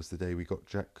born was the day we got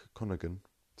Jack Conaghan,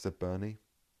 said Bernie.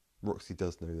 Roxy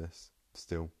does know this,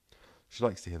 still. She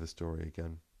likes to hear the story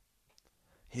again.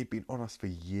 He'd been on us for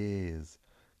years.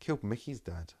 Killed Mickey's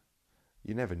dad.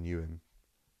 You never knew him.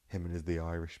 Him and the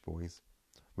Irish boys.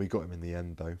 We got him in the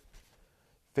end, though.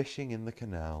 Fishing in the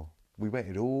canal. We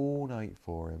waited all night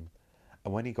for him.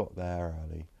 And when he got there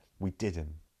early, we did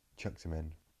him. Chucked him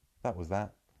in. That was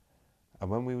that. And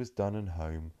when we was done and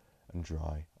home and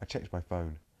dry, I checked my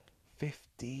phone.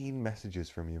 15 messages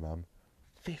from you, Mum.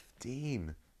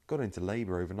 15! Got into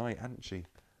labour overnight, hadn't she?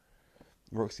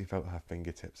 Roxy felt her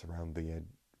fingertips around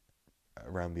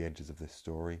the edges of this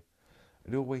story.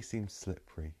 It always seemed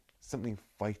slippery, something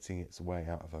fighting its way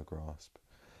out of her grasp.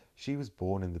 She was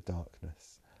born in the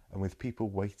darkness, and with people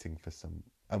waiting for someone.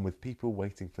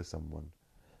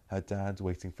 Her dad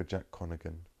waiting for Jack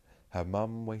Conaghan, her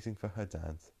mum waiting for her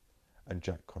dad, and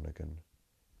Jack Conaghan,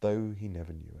 though he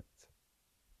never knew it.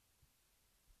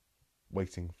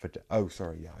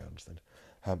 I understand.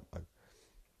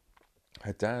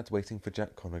 Her dad waiting for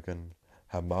Jack Conaghan,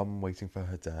 her mum waiting for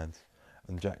her dad,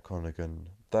 and Jack Conaghan,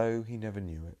 though he never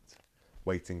knew it,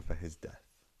 waiting for his death.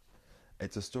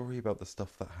 It's a story about the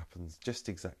stuff that happens just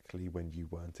exactly when you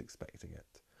weren't expecting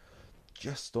it.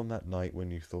 Just on that night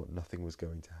when you thought nothing was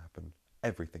going to happen,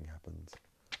 everything happened.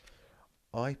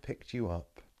 I picked you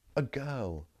up, a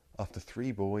girl. After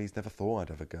 3 boys, never thought I'd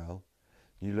have a girl.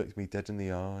 You looked me dead in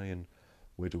the eye and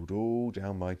whittled all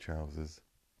down my trousers.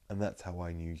 And that's how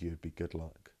I knew you'd be good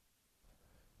luck.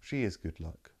 She is good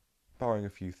luck. Barring a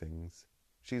few things,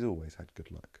 she's always had good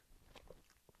luck.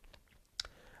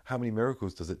 How many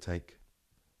miracles does it take?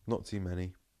 Not too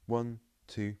many. 1,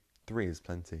 2, 3 is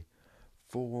plenty.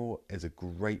 4 is a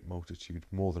great multitude,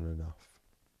 more than enough.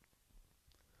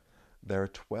 There are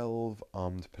 12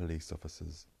 armed police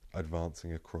officers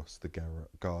advancing across the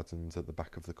gardens at the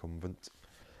back of the convent.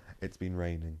 It's been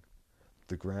raining.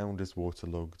 The ground is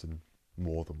waterlogged and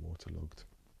more than waterlogged.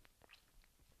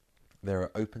 There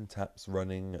are open taps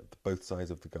running at both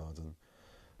sides of the garden.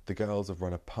 The girls have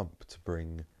run a pump to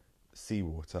bring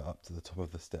seawater up to the top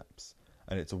of the steps,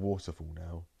 and it's a waterfall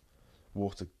now,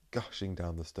 water gushing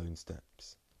down the stone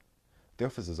steps. The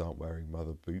officers aren't wearing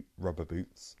rubber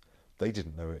boots. They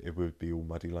didn't know it would be all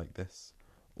muddy like this.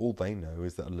 All they know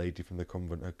is that a lady from the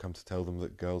convent had come to tell them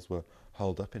that girls were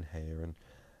holed up in here and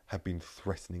had been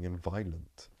threatening and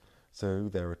violent. So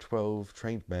there are 12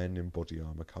 trained men in body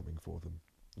armour coming for them.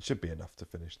 It should be enough to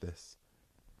finish this.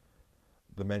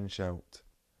 The men shout,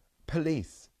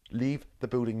 "Police! Leave the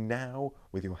building now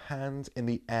with your hands in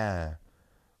the air!"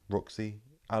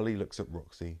 Ali looks at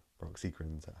Roxy. Roxy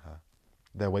grins at her.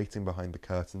 They're waiting behind the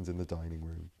curtains in the dining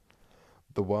room,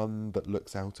 the one that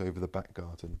looks out over the back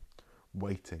garden,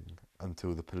 waiting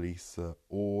until the police are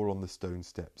all on the stone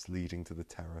steps leading to the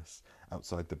terrace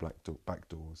outside the back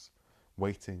doors,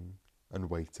 waiting,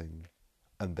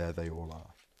 and there they all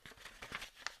are.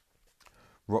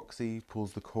 Roxy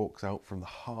pulls the corks out from the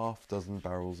half-dozen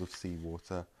barrels of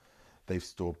seawater they've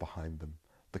stored behind them.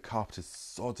 The carpet is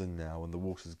sodden now and the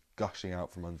water's gushing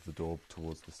out from under the door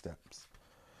towards the steps.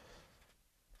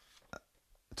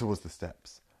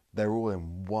 They're all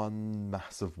in one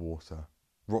mass of water.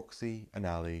 Roxy and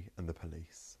Ali and the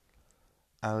police.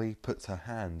 Ali puts her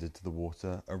hand into the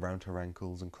water around her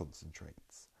ankles and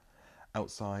concentrates.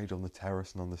 Outside on the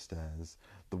terrace and on the stairs,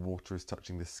 the water is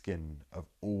touching the skin of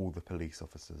all the police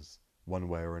officers, one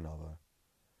way or another.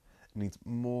 It needs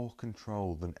more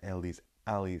control than Ali's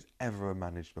ever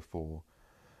managed before.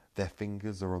 Their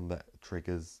fingers are on the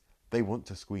triggers. They want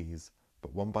to squeeze,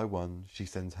 but one by one she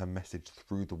sends her message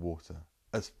through the water,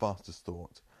 as fast as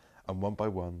thought, and one by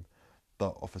one the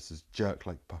officers jerk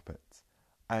like puppets.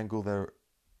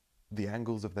 The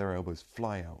angles of their elbows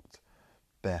fly out.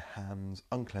 Their hands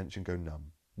unclench and go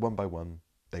numb. One by one,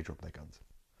 they drop their guns.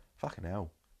 "Fucking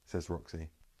hell," says Roxy.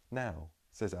 "Now,"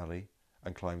 says Ali,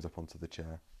 and climbs up onto the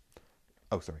chair.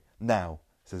 "Now,"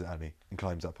 says Ali, and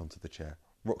climbs up onto the chair.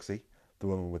 Roxy, the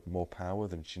woman with more power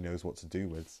than she knows what to do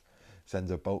with,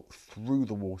 sends a bolt through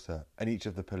the water, and each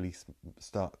of the police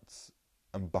starts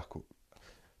and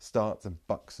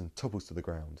bucks and topples to the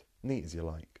ground. Neat as you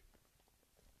like.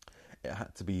 It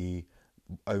had to be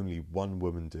only one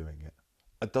woman doing it.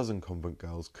 A dozen convent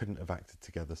girls couldn't have acted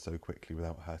together so quickly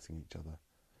without hurting each other.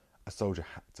 A soldier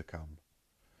had to come.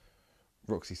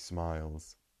 Roxy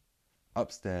smiles.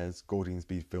 Upstairs, Gordine's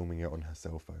been filming it on her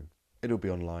cell phone. It'll be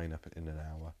online up in an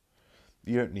hour.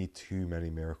 You don't need too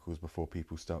many miracles before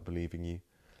people start believing you,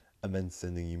 and then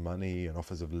sending you money and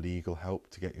offers of legal help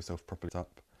to get yourself properly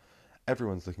up.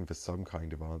 Everyone's looking for some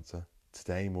kind of answer,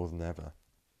 today more than ever.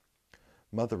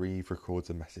 Mother Eve records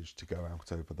a message to go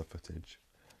out over the footage.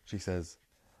 She says,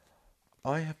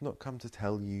 "I have not come to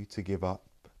tell you to give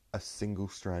up a single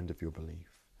strand of your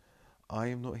belief. I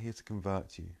am not here to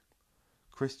convert you.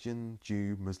 Christian,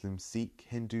 Jew, Muslim, Sikh,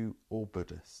 Hindu, or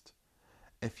Buddhist.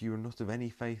 If you are not of any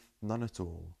faith, none at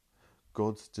all,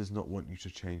 God does not want you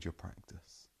to change your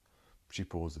practice." She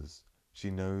pauses. She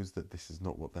knows that this is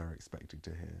not what they're expecting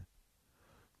to hear.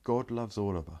 "God loves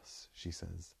all of us," she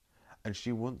says, "and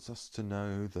she wants us to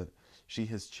know that she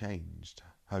has changed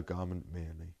her garment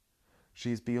merely.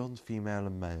 She is beyond female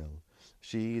and male.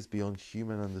 She is beyond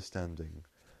human understanding.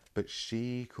 But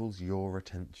she calls your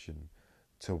attention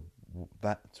to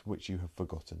that which you have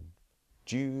forgotten.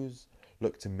 Jews,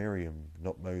 look to Miriam,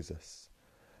 not Moses,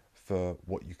 for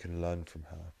what you can learn from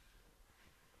her.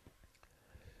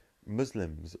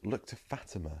 Muslims, look to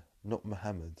Fatima, not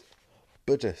Muhammad.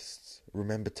 Buddhists,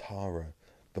 remember Tara,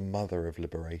 the mother of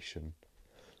liberation.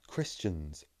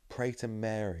 Christians, pray to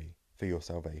Mary for your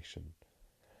salvation.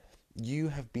 You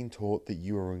have been taught that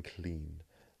you are unclean,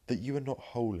 that you are not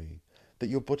holy, that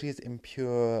your body is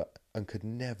impure and could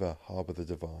never harbour the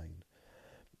divine.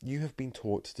 You have been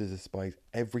taught to despise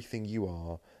everything you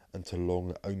are and to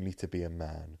long only to be a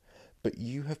man. But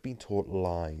you have been taught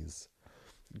lies.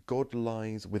 God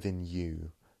lies within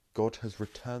you. God has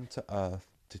returned to earth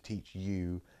to teach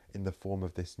you in the form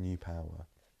of this new power.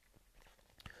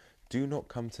 Do not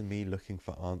come to me looking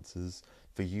for answers,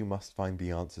 for you must find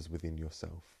the answers within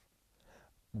yourself.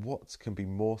 What can be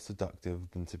more seductive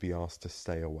than to be asked to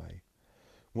stay away?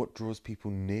 What draws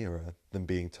people nearer than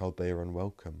being told they are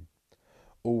unwelcome?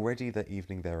 Already that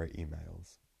evening there are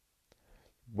emails.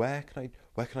 Where can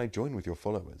I join with your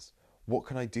followers? What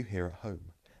can I do here at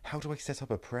home? How do I set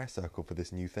up a prayer circle for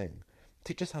this new thing?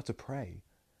 Teach us how to pray.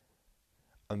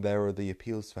 And there are the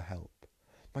appeals for help.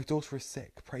 My daughter is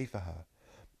sick, pray for her.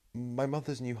 My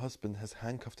mother's new husband has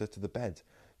handcuffed her to the bed.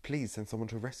 Please send someone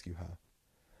to rescue her.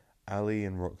 Ali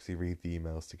and Roxy read the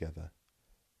emails together.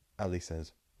 Ali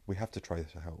says, "We have to try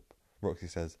to help." Roxy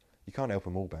says, "You can't help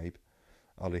them all, babe."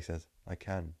 Ali says, "I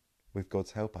can. With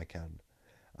God's help, I can."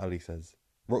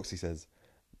 Roxy says,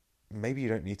 "Maybe you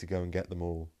don't need to go and get them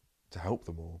all to help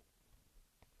them all."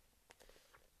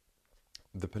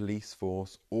 The police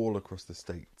force all across the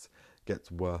state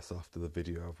gets worse after the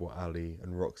video of what Ali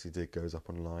and Roxy did goes up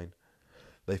online.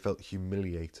 They felt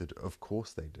humiliated, of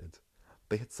course they did.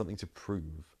 They had something to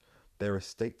prove. There are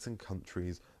states and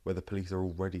countries where the police are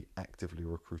already actively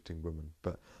recruiting women,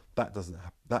 but that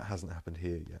hasn't happened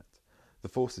here yet. The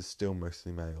force is still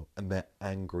mostly male, and they're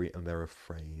angry and they're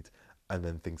afraid, and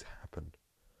then things happen.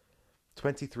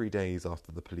 23 days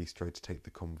after the police tried to take the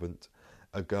convent,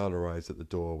 a girl arrives at the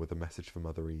door with a message for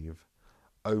Mother Eve.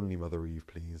 Only Mother Eve,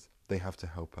 please. They have to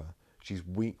help her. She's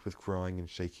weak with crying and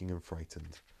shaking and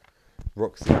frightened.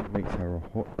 Roxy makes her a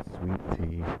hot, sweet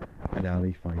tea, and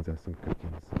Ali finds her some cookies.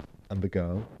 And the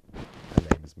girl, her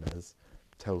name is Mez,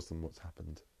 tells them what's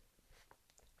happened.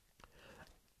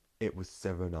 It was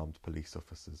 7 armed police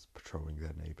officers patrolling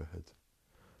their neighbourhood.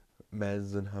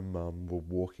 Mez and her mum were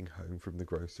walking home from the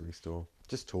grocery store,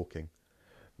 just talking.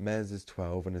 Mez is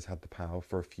 12 and has had the power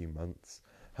for a few months.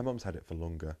 Her mum's had it for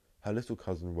longer. Her little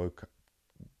cousin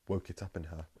woke it up in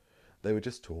her. They were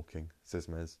just talking, says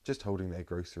Mez, just holding their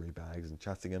grocery bags and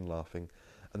chatting and laughing,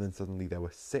 and then suddenly there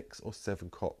were 6 or 7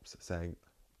 cops saying,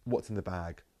 "What's in the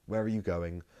bag? Where are you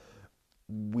going?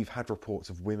 We've had reports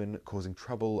of women causing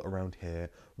trouble around here.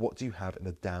 What do you have in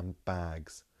the damn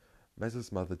bags?"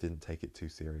 Mez's mother didn't take it too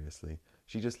seriously.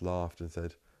 She just laughed and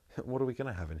said, "What are we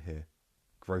going to have in here?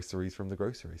 Groceries from the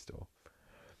grocery store."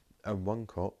 And one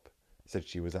cop said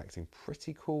she was acting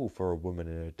pretty cool for a woman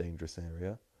in a dangerous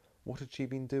area. What had she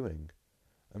been doing?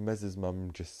 And Mez's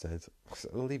mum just said,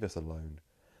 "Leave us alone."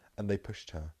 And they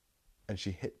pushed her, and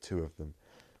she hit 2 of them,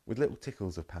 with little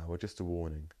tickles of power, just a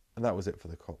warning. And that was it for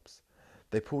the cops.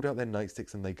 They pulled out their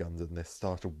nightsticks and their guns and they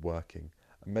started working.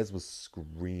 And Mez was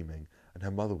screaming, and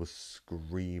her mother was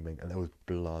screaming, and there was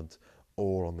blood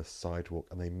all on the sidewalk,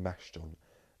 and they mashed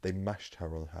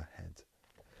her on her head.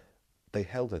 They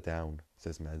held her down,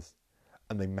 says Mez,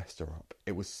 and they messed her up.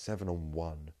 It was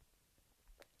 7-on-1.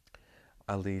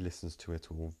 Ali listens to it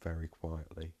all very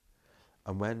quietly,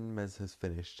 and when Mez has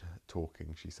finished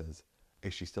talking, she says,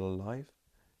 "Is she still alive?"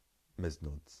 Mez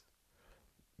nods.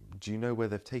 "Do you know where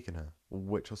they've taken her?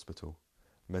 Which hospital?"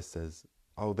 Mez says,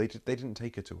 "Oh, they didn't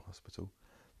take her to a hospital.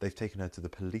 They've taken her to the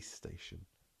police station."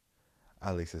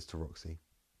 Ali says to Roxy,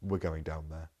 "We're going down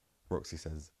there." Roxy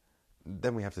says,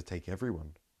 "Then we have to take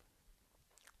everyone."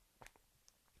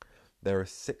 There are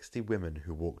 60 women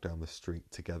who walk down the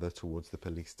street together towards the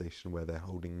police station where they're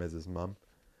holding Mez's mum.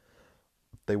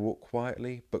 They walk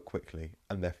quietly but quickly,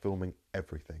 and they're filming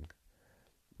everything.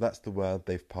 That's the word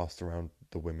they've passed around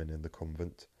the women in the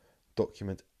convent.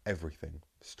 Document everything.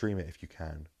 Stream it if you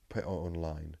can. Put it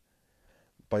online.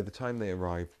 By the time they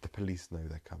arrive, the police know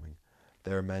they're coming.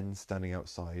 There are men standing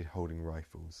outside holding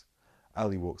rifles.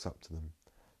 Ali walks up to them.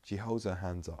 She holds her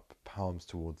hands up, palms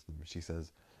towards them. She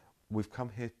says, "We've come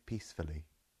here peacefully.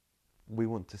 We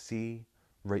want to see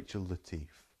Rachel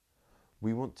Latif.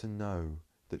 We want to know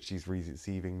that she's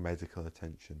receiving medical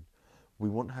attention. We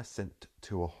want her sent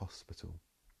to a hospital."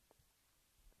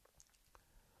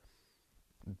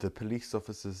 The police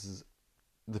officer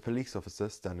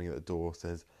standing at the door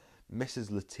says, "Mrs.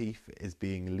 Latif is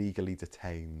being legally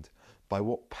detained. By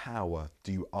what power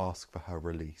do you ask for her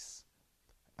release?"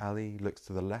 Ali looks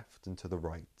to the left and to the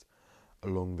right,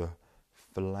 along the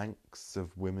phalanx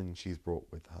of women she's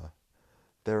brought with her.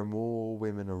 There are more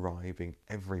women arriving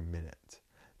every minute.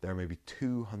 There are maybe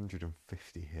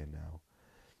 250 here now.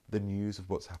 The news of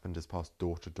what's happened has passed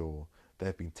door to door. There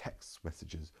have been text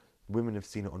messages. Women have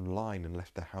seen it online and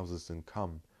left their houses and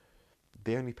come.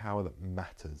 The only power that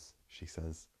matters, she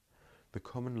says, the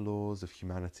common laws of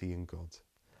humanity and God.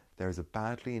 There is a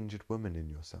badly injured woman in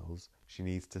your cells. She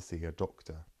needs to see a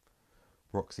doctor.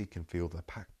 Roxy can feel the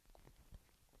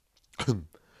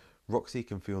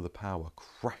power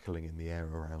crackling in the air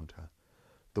around her.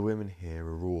 The women here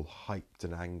are all hyped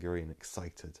and angry and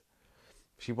excited.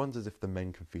 She wonders if the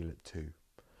men can feel it too.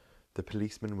 The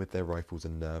policemen with their rifles are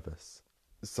nervous.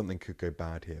 Something could go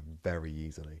bad here very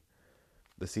easily.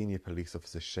 The senior police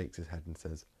officer shakes his head and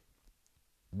says,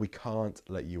 "We can't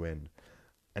let you in,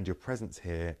 and your presence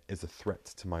here is a threat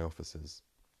to my officers."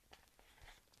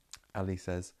 Ali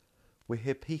says, "We're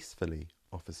here peacefully,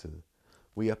 officer.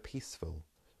 We are peaceful.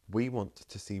 We want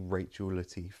to see Rachel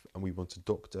Latif, and we want a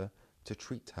doctor to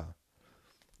treat her."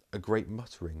 A great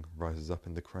muttering rises up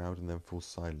in the crowd and then falls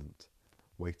silent,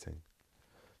 waiting.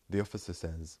 The officer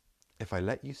says, "If I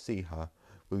let you see her,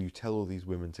 will you tell all these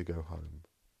women to go home?"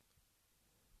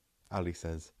 Ali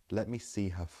says, "Let me see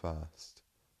her first."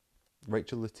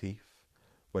 Rachel Latif,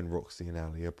 when Roxy and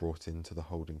Ali are brought into the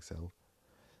holding cell,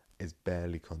 is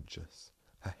barely conscious.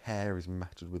 Her hair is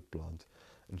matted with blood,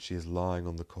 and she is lying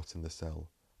on the cot in the cell,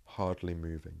 hardly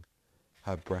moving.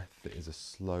 Her breath is a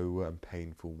slow and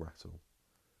painful rattle.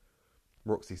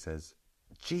 Roxy says,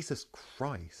 "Jesus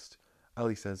Christ!"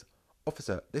 Ali says,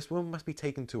 "Officer, this woman must be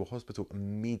taken to a hospital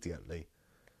immediately."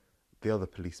 The other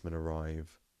policemen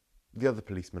arrive. The other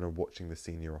policemen are watching the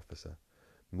senior officer.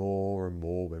 More and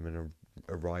more women are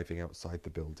arriving outside the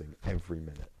building every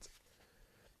minute.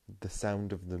 The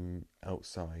sound of them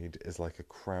outside is like a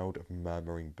crowd of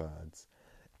murmuring birds,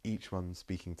 each one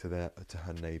speaking to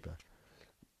her neighbour,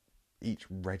 each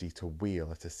ready to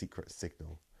wheel at a secret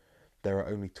signal. There are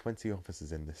only 20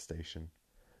 officers in this station.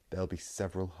 There'll be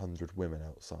several hundred women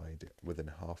outside within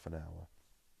half an hour.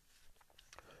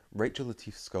 Rachel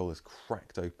Latif's skull is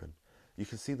cracked open. You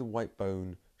can see the white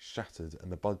bone shattered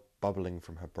and the bubbling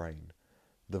from her brain.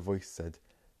 The voice said,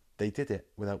 "They did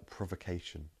it without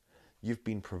provocation. You've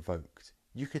been provoked.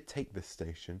 You could take this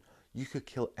station. You could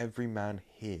kill every man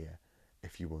here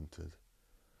if you wanted."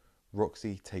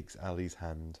 Roxy takes Ali's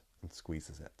hand and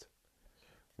squeezes it.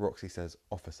 Roxy says,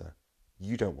 "Officer,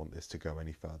 you don't want this to go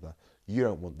any further. You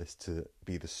don't want this to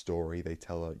be the story they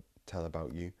tell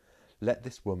about you. Let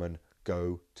this woman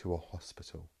go to a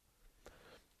hospital."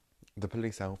 The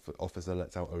police officer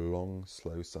lets out a long,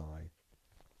 slow sigh.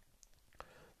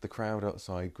 The crowd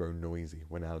outside grow noisy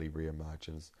when Ali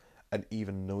re-emerges, and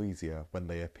even noisier when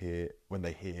they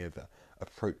hear the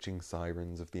approaching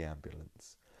sirens of the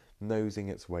ambulance, nosing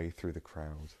its way through the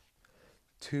crowd.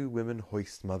 Two women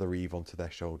hoist Mother Eve onto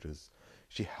their shoulders.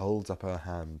 She holds up her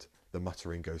hand. The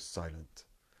muttering goes silent.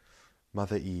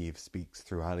 Mother Eve speaks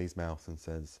through Ali's mouth and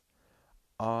says,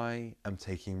 "I am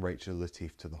taking Rachel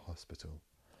Latif to the hospital.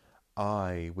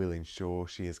 I will ensure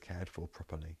she is cared for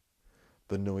properly."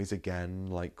 The noise again,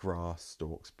 like grass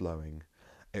stalks blowing.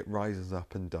 It rises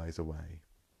up and dies away.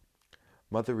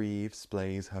 Mother Eve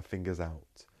splays her fingers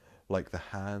out, like the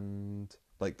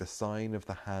sign of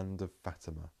the hand of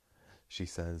Fatima. She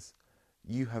says,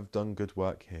 "You have done good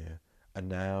work here, and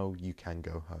now you can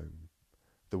go home."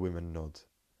 The women nod.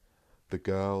 The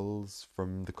girls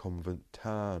from the convent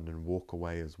turn and walk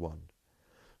away as one.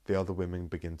 The other women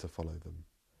begin to follow them.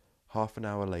 Half an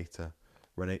hour later,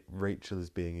 Rachel is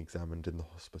being examined in the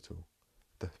hospital.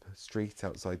 The street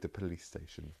outside the police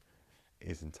station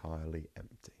is entirely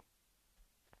empty.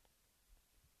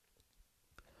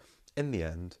 In the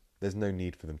end, there's no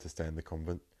need for them to stay in the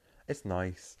convent. It's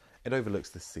nice, it overlooks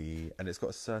the sea, and it's got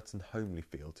a certain homely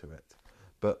feel to it.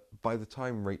 But by the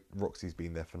time Roxy's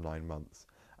been there for 9 months,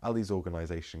 Ali's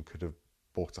organisation could have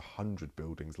bought 100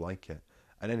 buildings like it.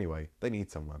 And anyway, they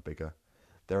need somewhere bigger.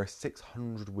 There are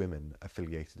 600 women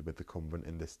affiliated with the convent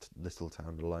in this little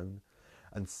town alone,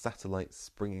 and satellites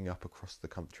springing up across the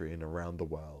country and around the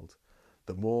world.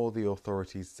 The more the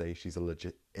authorities say she's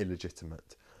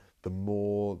illegitimate, the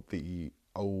more the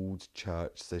old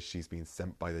church says she's been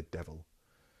sent by the devil,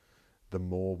 the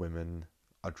more women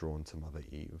are drawn to Mother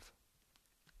Eve.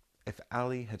 If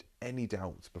Ali had any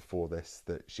doubt before this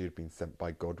that she had been sent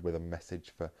by God with a message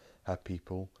for her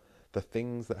people, the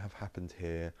things that have happened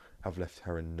here have left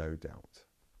her in no doubt.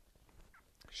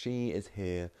 She is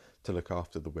here to look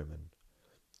after the women.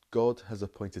 God has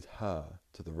appointed her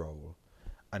to the role,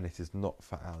 and it is not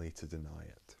for Ali to deny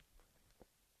it.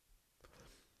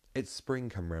 It's spring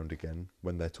come round again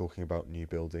when they're talking about new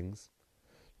buildings.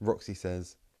 Roxy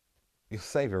says, "You'll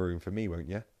save a room for me, won't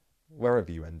you?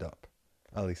 Wherever you end up."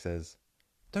 Ali says,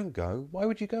 "Don't go. Why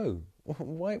would you go?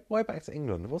 Why back to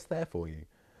England? What's there for you?"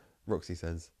 Roxy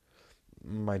says,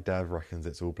 "My dad reckons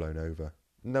it's all blown over.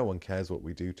 No one cares what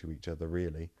we do to each other,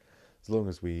 really, as long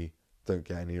as we don't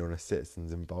get any honest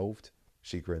citizens involved."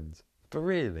 She grins. "But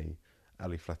really?"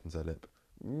 Ali flattens her lip.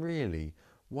 "Really?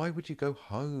 Why would you go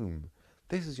home?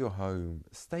 This is your home.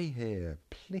 Stay here.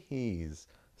 Please.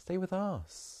 Stay with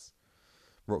us."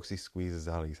 Roxy squeezes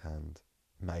Ali's hand.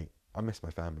 "Mate, I miss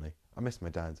my family. I miss my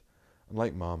dad. And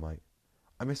like Marmite,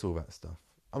 I miss all that stuff.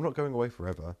 I'm not going away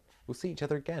forever. We'll see each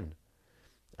other again."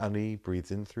 Ali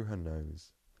breathes in through her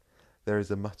nose. There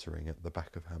is a muttering at the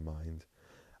back of her mind,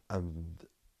 and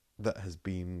that has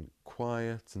been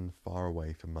quiet and far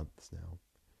away for months now.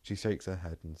 She shakes her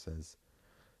head and says,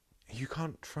 "You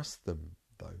can't trust them,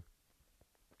 though."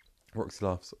 Roxy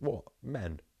laughs. "What?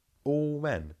 Men? All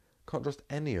men? Can't trust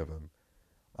any of them?"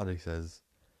 Ali says,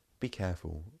 "Be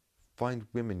careful. Find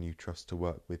women you trust to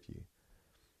work with you."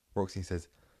 Roxy says,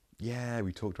 "Yeah,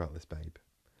 we talked about this, babe."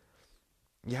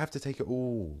 "You have to take it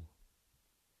all,"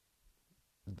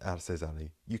 says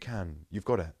Ali. "You can. You've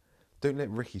got it. Don't let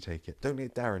Ricky take it. Don't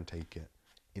let Darren take it.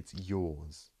 It's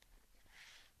yours."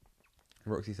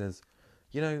 Roxy says,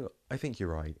 "I think you're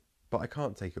right, but I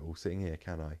can't take it all sitting here,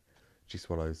 can I?" She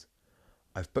swallows.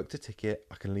 "I've booked a ticket.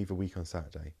 I can leave a week on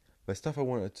Saturday. There's stuff I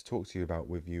wanted to talk to you about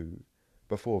with you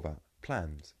before that.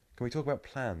 Plans. Can we talk about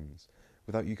plans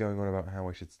without you going on about how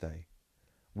I should stay?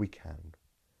 We can.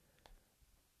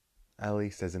 Ali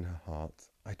says in her heart,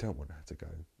 I don't want her to go.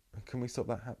 Can we stop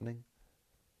that happening?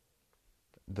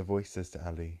 The voice says to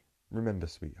Ali, remember,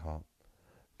 sweetheart,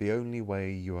 the only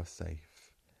way you are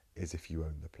safe is if you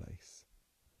own the place.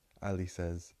 Ali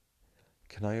says,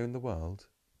 can I own the world?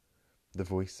 The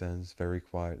voice says very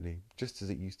quietly, just as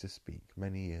it used to speak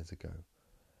many years ago.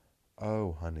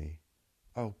 Oh, honey.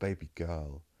 Oh, baby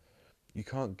girl. You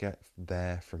can't get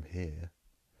there from here.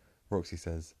 Roxy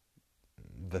says,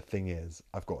 the thing is,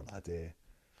 I've got an idea.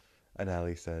 And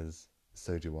Ali says,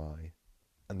 so do I.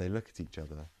 And they look at each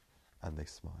other and they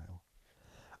smile.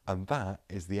 And that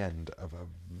is the end of a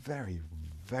very,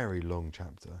 very long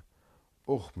chapter.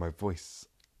 Oh, my voice.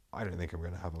 I don't think I'm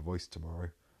going to have a voice tomorrow,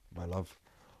 my love.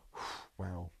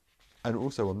 Wow. And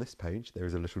also on this page, there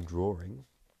is a little drawing.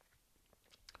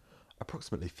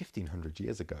 Approximately 1500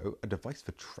 years ago, a device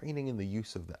for training in the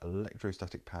use of the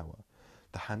electrostatic power.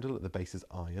 The handle at the base is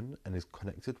iron and is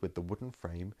connected with the wooden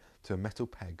frame to a metal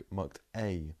peg marked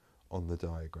A on the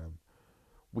diagram.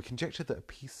 We conjecture that a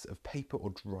piece of paper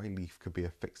or dry leaf could be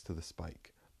affixed to the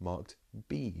spike, marked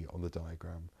B on the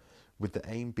diagram, with the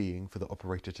aim being for the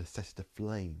operator to set it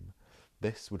aflame.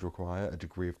 This would require a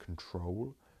degree of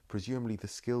control, presumably the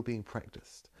skill being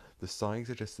practiced. The sign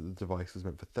suggests that the device was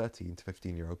meant for 13 to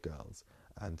 15-year-old girls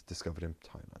and discovered in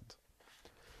Thailand.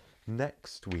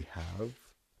 Next we have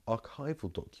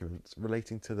archival documents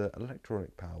relating to the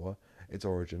electronic power, its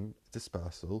origin,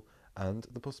 dispersal, and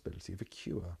the possibility of a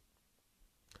cure.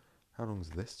 How long is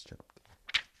this chapter?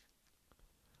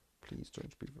 Please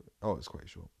don't be... Oh, it's quite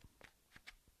short.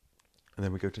 And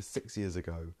then we go to 6 years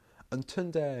ago. And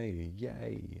Tunde!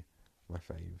 Yay! My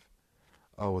fave.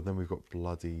 Oh, and then we've got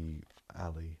bloody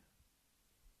Ali.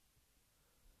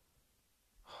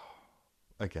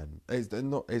 Again, it's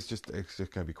just going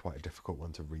to be quite a difficult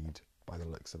one to read by the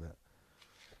looks of it.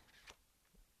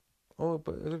 Oh,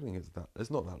 but I don't think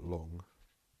it's not that long.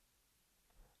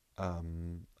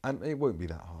 And it won't be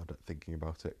that hard at thinking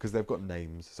about it because they've got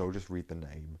names, so I'll just read the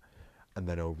name and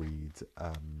then I'll read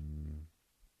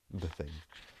the thing.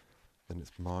 Then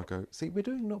it's Margot. See, we're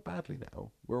doing not badly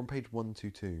now. We're on page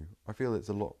 122. I feel it's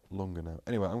a lot longer now.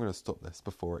 Anyway, I'm going to stop this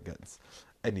before it gets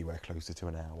anywhere closer to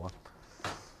an hour.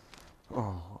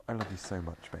 Oh, I love you so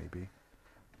much, baby.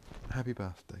 Happy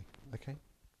birthday, okay?